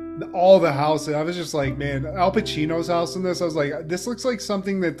all the houses, I was just like, man, Al Pacino's house in this, I was like, this looks like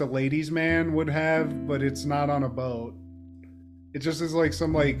something that the ladies' man would have, but it's not on a boat. It just is like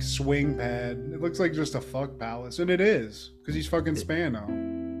some like swing pad. It looks like just a fuck palace, and it is, because he's fucking Spano.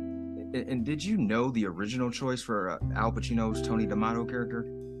 And did you know the original choice for Al Pacino's Tony D'Amato character?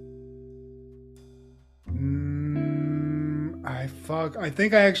 I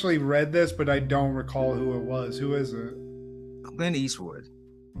think I actually read this, but I don't recall who it was. Who is it? Clint Eastwood.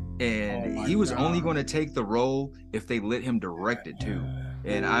 And he was only going to take the role if they let him direct it too.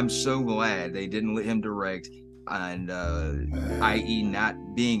 And I'm so glad they didn't let him direct, and i.e. not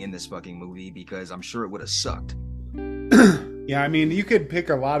being in this fucking movie, because I'm sure it would have sucked. Yeah, I mean, you could pick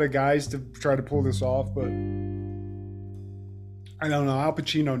a lot of guys to try to pull this off, but I don't know. Al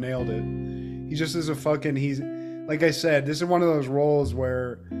Pacino nailed it. He just is like I said, this is one of those roles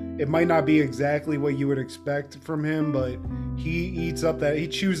where it might not be exactly what you would expect from him, but he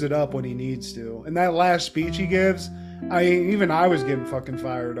chews it up when he needs to. And that last speech he gives, I was getting fucking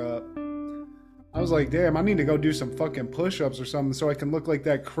fired up. I was like, damn, I need to go do some fucking push-ups or something so I can look like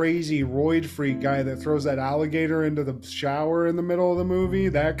that crazy roid freak guy that throws that alligator into the shower in the middle of the movie.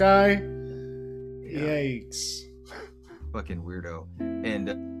 That guy. Yeah. Yikes. Fucking weirdo. And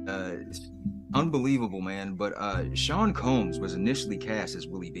unbelievable, man. But Sean Combs was initially cast as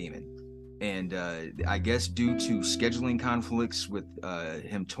Willie Beeman. And I guess due to scheduling conflicts with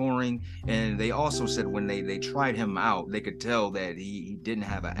him touring, and they also said when they tried him out, they could tell that he didn't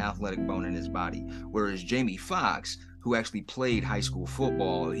have an athletic bone in his body. Whereas Jamie Foxx, who actually played high school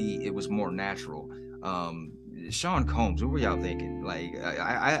football, it was more natural. Sean Combs, what were y'all thinking? Like,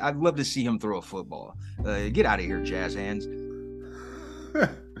 I'd love to see him throw a football. Get out of here, jazz hands.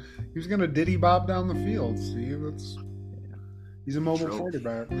 He was gonna diddy bob down the field. See, he's a mobile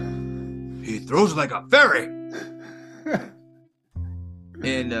quarterback. He throws like a ferry.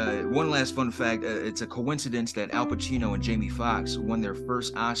 And one last fun fact, it's a coincidence that Al Pacino and Jamie Foxx won their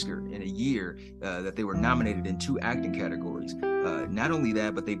first Oscar in a year that they were nominated in 2 acting categories. Not only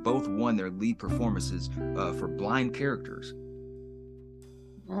that, but they both won their lead performances for blind characters.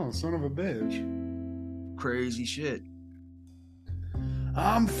 Oh, son of a bitch. Crazy shit.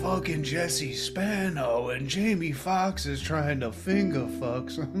 I'm fucking Jesse Spano and Jamie Foxx is trying to finger fuck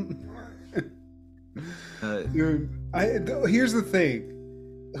some. Here's the thing.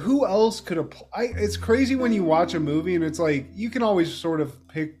 Who else could have... It's crazy when you watch a movie and it's like, you can always sort of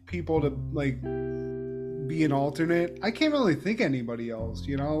pick people to like be an alternate. I can't really think anybody else,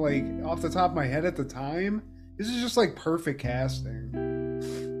 you know, like off the top of my head at the time. This is just like perfect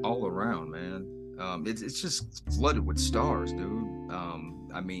casting. All around, man. It's just flooded with stars, dude.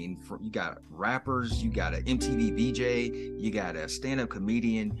 I mean, you got rappers, you got an MTV VJ, you got a stand-up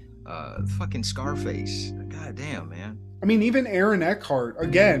comedian, fucking Scarface. God damn, man. I mean, even Aaron Eckhart,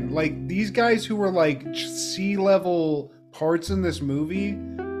 again, like these guys who were like C-level parts in this movie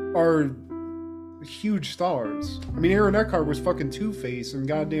are huge stars. I mean, Aaron Eckhart was fucking Two-Face and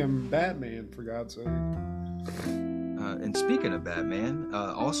goddamn Batman, for God's sake. And speaking of Batman,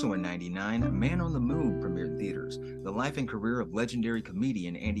 also in '99, Man on the Moon premiered in theaters. The life and career of legendary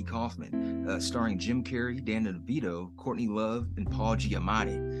comedian Andy Kaufman, starring Jim Carrey, Danny DeVito, Courtney Love, and Paul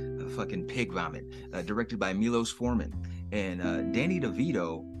Giamatti. Fucking pig vomit. Directed by Milos Forman. And Danny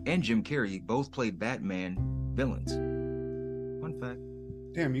DeVito and Jim Carrey both played Batman villains. Fun fact.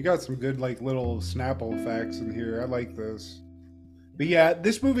 Damn, you got some good like little Snapple facts in here. I like this. But yeah,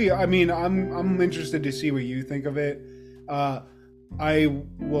 this movie, I mean, I'm interested to see what you think of it. I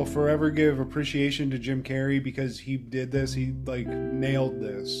will forever give appreciation to Jim Carrey because he did this. He like nailed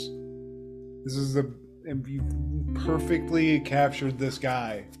this. This is you perfectly captured this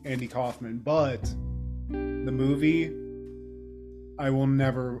guy, Andy Kaufman. But the movie, I'm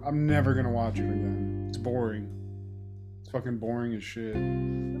never gonna watch it again. It's boring. It's fucking boring as shit.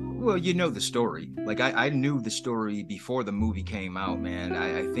 Well, you know the story. Like, I knew the story before the movie came out, man.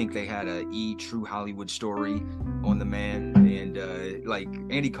 I think they had a True Hollywood story on the man. And, like,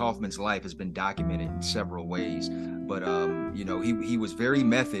 Andy Kaufman's life has been documented in several ways. But, you know, he was very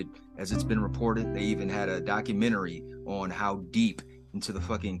method, as it's been reported. They even had a documentary on how deep into the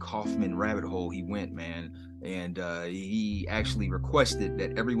fucking Kaufman rabbit hole he went, man. And he actually requested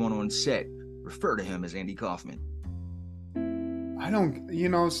that everyone on set refer to him as Andy Kaufman. I don't, you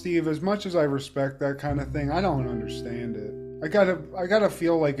know, Steve, as much as I respect that kind of thing, I don't understand it. I gotta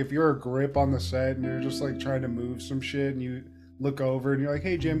feel like if you're a grip on the set and you're just like trying to move some shit and you look over and you're like,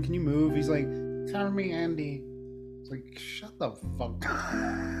 hey Jim, can you move? He's like, call me Andy. It's like, shut the fuck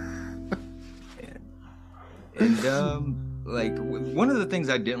up. And like one of the things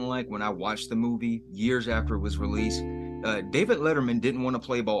I didn't like when I watched the movie years after it was released, David Letterman didn't want to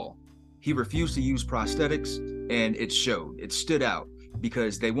play ball. He refused to use prosthetics, and it showed. It stood out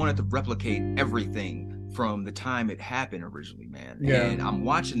because they wanted to replicate everything from the time it happened originally, man. Yeah. And I'm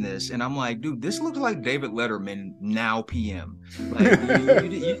watching this, and I'm like, dude, this looks like David Letterman now PM. Like,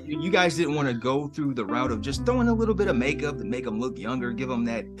 you guys didn't want to go through the route of just throwing a little bit of makeup to make him look younger, give him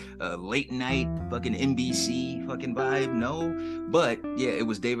that late night fucking NBC fucking vibe. No, but yeah, it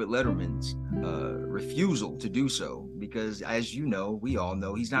was David Letterman's refusal to do so because, as you know, we all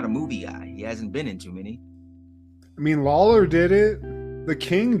know he's not a movie guy. He hasn't been in too many. I mean, Lawler did it. The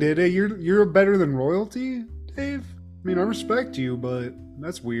King did it. You're better than royalty, Dave? I mean, I respect you, but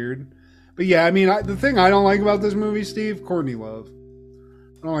that's weird. But yeah, I mean, the thing I don't like about this movie, Steve, Courtney Love.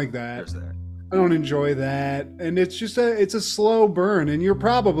 I don't like that. There's that. I don't enjoy that. And it's just it's a slow burn. And you're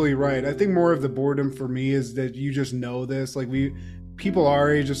probably right. I think more of the boredom for me is that you just know this. Like people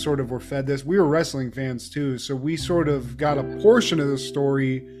our age just sort of were fed this. We were wrestling fans too. So we sort of got a portion of the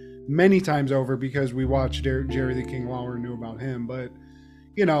story many times over because we watched Jerry the King Lawler and knew about him. But,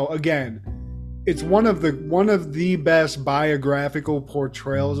 you know, again, it's one of the best biographical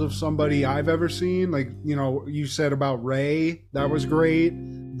portrayals of somebody I've ever seen. Like, you know, you said about Ray, that was great.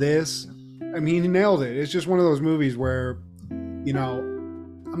 This, I mean, he nailed it. It's just one of those movies where, you know,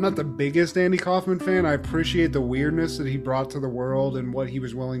 I'm not the biggest Andy Kaufman fan. I appreciate the weirdness that he brought to the world and what he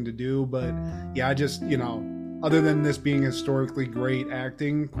was willing to do. But yeah, I just, you know, other than this being a historically great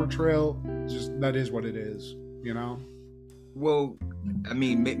acting portrayal, just that is what it is, you know? Well, I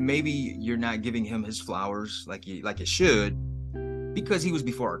mean, maybe you're not giving him his flowers like it should, because he was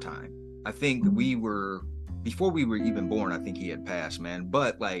before our time. I think before we were even born, I think he had passed, man.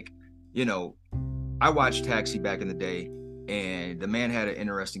 But like, you know, I watched Taxi back in the day, and the man had an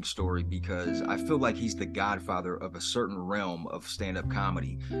interesting story because I feel like he's the godfather of a certain realm of stand-up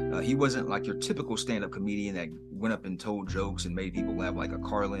comedy. He wasn't like your typical stand-up comedian that went up and told jokes and made people laugh like a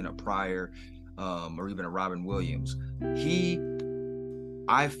Carlin, a Pryor, or even a Robin Williams. He,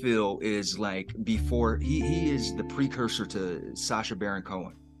 I feel, is like before, he is the precursor to Sacha Baron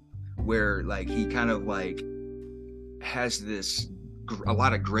Cohen, where like he kind of like has this a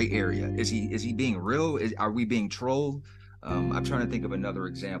lot of gray area. Is he being real? Are we being trolled? I'm trying to think of another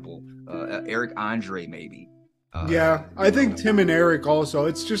example. Eric Andre, maybe. Yeah, I think Tim and Eric also.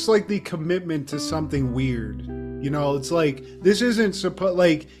 It's just like the commitment to something weird. You know, it's like this isn't supposed.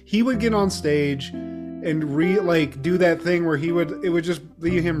 Like he would get on stage and do that thing where it would just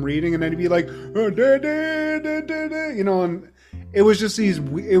be him reading, and then he'd be like, oh, da, da, da, da, da, you know, and it was just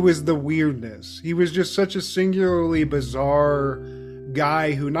it was the weirdness. He was just such a singularly bizarre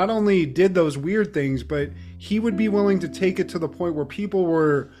guy who not only did those weird things, but he would be willing to take it to the point where people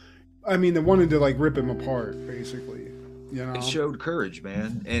were, I mean, they wanted to like rip him apart, basically. You know? It showed courage,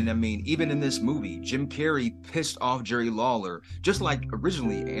 man. And I mean, even in this movie, Jim Carrey pissed off Jerry Lawler, just like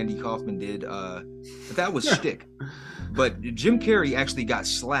originally Andy Kaufman did. But that was shtick. But Jim Carrey actually got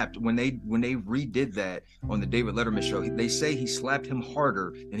slapped when they redid that on the David Letterman show. They say he slapped him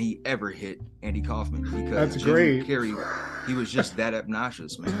harder than he ever hit Andy Kaufman, because that's Jim great. Carrey, he was just that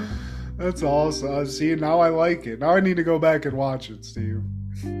obnoxious, man. That's awesome. See, now I like it. Now I need to go back and watch it, Steve.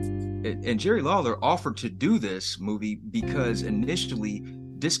 And Jerry Lawler offered to do this movie because initially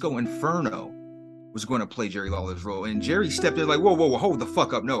Disco Inferno was going to play Jerry Lawler's role, and Jerry stepped in like, whoa, hold the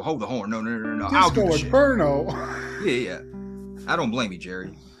fuck up, no, hold the horn, no, I'll do the Inferno. Yeah, I don't blame you,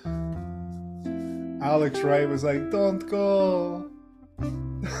 Jerry. Alex Wright was like, don't go.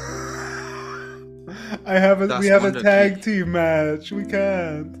 We have a tag team match. We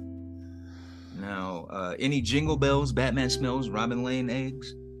can't. Now, any Jingle Bells, Batman Smells, Robin laying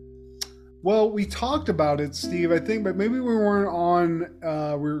eggs? Well, we talked about it, Steve, I think, but maybe we weren't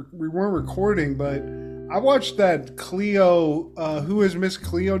we weren't recording, but I watched that Cleo, Who is Miss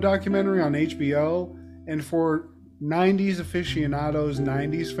Cleo documentary on HBO, and for 90s aficionados,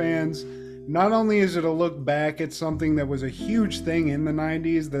 90s fans, not only is it a look back at something that was a huge thing in the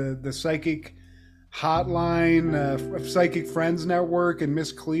 90s, the psychic hotline, Psychic Friends Network and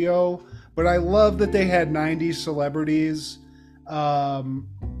Miss Cleo, but I love that they had 90s celebrities,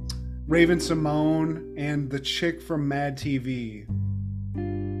 Raven Simone and the chick from Mad TV.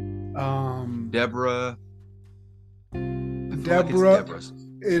 Deborah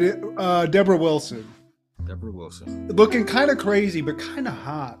Wilson. Deborah Wilson. Looking kind of crazy, but kind of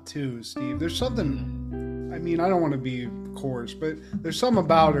hot too, Steve. There's something, I mean, I don't want to be coarse, but there's something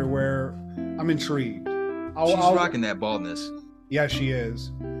about her where I'm intrigued. She's rocking that baldness. Yeah, she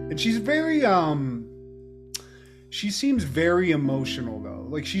is. And she's very, she seems very emotional though.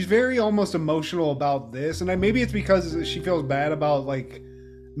 Like she's very almost emotional about this. And maybe it's because she feels bad about like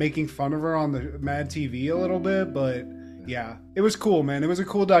making fun of her on the Mad TV a little bit, but yeah, it was cool, man. It was a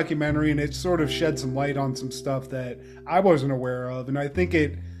cool documentary, and it sort of shed some light on some stuff that I wasn't aware of. And I think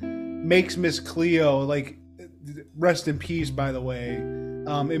it makes Miss Cleo, like, rest in peace, by the way.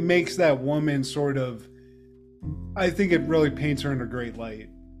 It makes that woman sort of, I think it really paints her in a great light.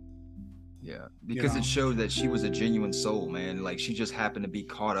 Yeah, because it showed that she was a genuine soul, man. Like, she just happened to be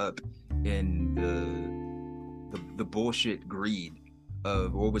caught up in the bullshit greed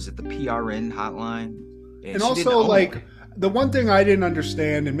of, what was it, the PRN hotline? And also, like, the one thing I didn't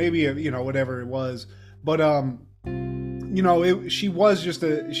understand, and maybe, you know, whatever it was, but, you know, she was just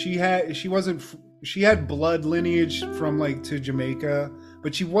she had blood lineage from, like, to Jamaica,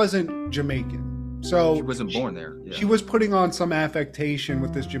 but she wasn't Jamaican. So she wasn't born there. Yeah. She was putting on some affectation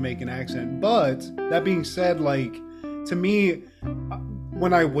with this Jamaican accent. But that being said, like, to me,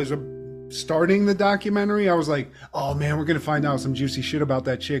 when I was starting the documentary, I was like, oh man, we're gonna find out some juicy shit about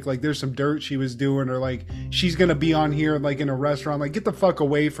that chick. Like, there's some dirt she was doing, or like she's gonna be on here like in a restaurant. Like, get the fuck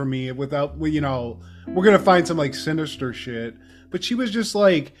away from me without, you know, we're gonna find some like sinister shit. but she was just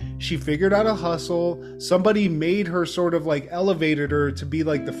like, she figured out a hustle. Somebody made her sort of like elevated her to be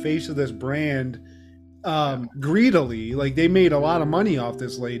like the face of this brand greedily. Like they made a lot of money off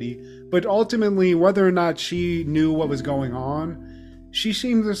this lady, but ultimately, whether or not she knew what was going on, she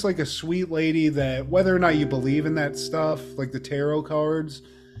seemed just like a sweet lady that whether or not you believe in that stuff, like the tarot cards,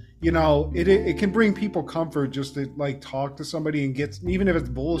 you know, it can bring people comfort just to like talk to somebody and get, even if it's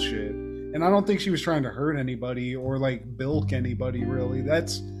bullshit. And I don't think she was trying to hurt anybody or like bilk anybody really.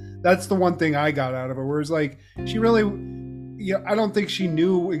 That's the one thing I got out of her. Whereas like she really, yeah, I don't think she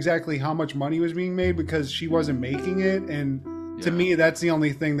knew exactly how much money was being made because she wasn't making it. And to me, that's the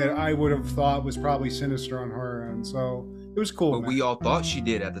only thing that I would have thought was probably sinister on her end. So it was cool. But man. we all thought she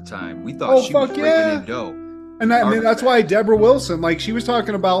did at the time. We thought she was breaking in dough. And I mean, that's why Deborah Wilson, like, she was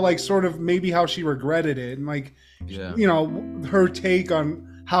talking about, like, sort of maybe how she regretted it and, like, you know, her take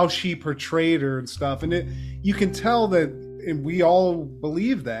on how she portrayed her and stuff. And you can tell that, and we all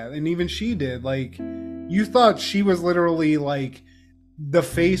believe that, and even she did. Like, you thought she was literally, like, the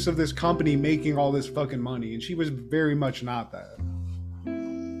face of this company making all this fucking money, and she was very much not that.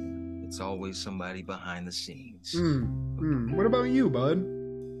 It's always somebody behind the scenes. What about you, bud?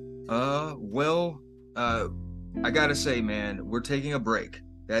 I gotta say, man, we're taking a break.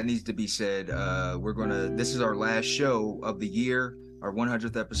 That needs to be said. This is our last show of the year, our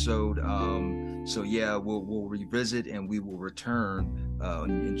 100th episode. So yeah, we'll revisit and we will return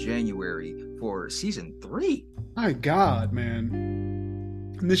in January for season 3. My God,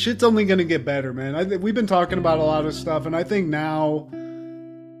 man. And this shit's only gonna get better, man. We've been talking about a lot of stuff, and I think now,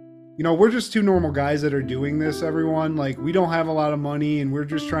 you know, we're just two normal guys that are doing this, everyone. Like, we don't have a lot of money, and we're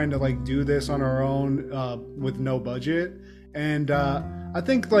just trying to, like, do this on our own with no budget. And I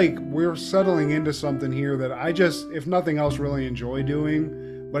think, like, we're settling into something here that I just, if nothing else, really enjoy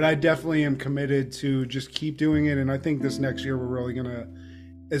doing. But I definitely am committed to just keep doing it. And I think this next year we're really going to,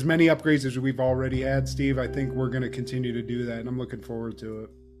 as many upgrades as we've already had, Steve, I think we're going to continue to do that. And I'm looking forward to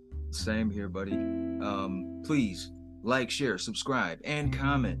it. Same here, buddy. Please like, share, subscribe, and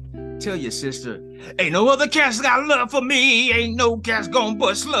comment. Tell your sister, ain't no other cats got love for me. Ain't no cats gonna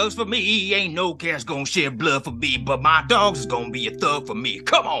bust slugs for me. Ain't no cats gonna shed blood for me. But my dogs is gonna be a thug for me.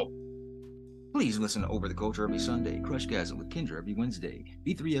 Come on. Please listen to Over the Culture every Sunday, Crushgasm with Kendra every Wednesday,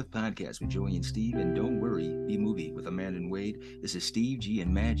 B3F Podcast with Joey and Steve, and Don't Worry, B-Movie with Amanda and Wade. This is Steve G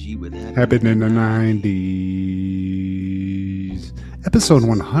and Matt G with Happened in the 90s. Episode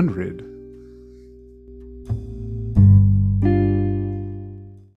 100.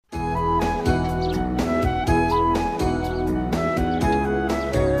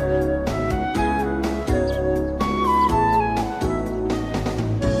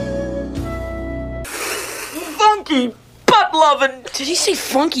 Funky butt loving. Did he say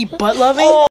funky butt loving? Oh.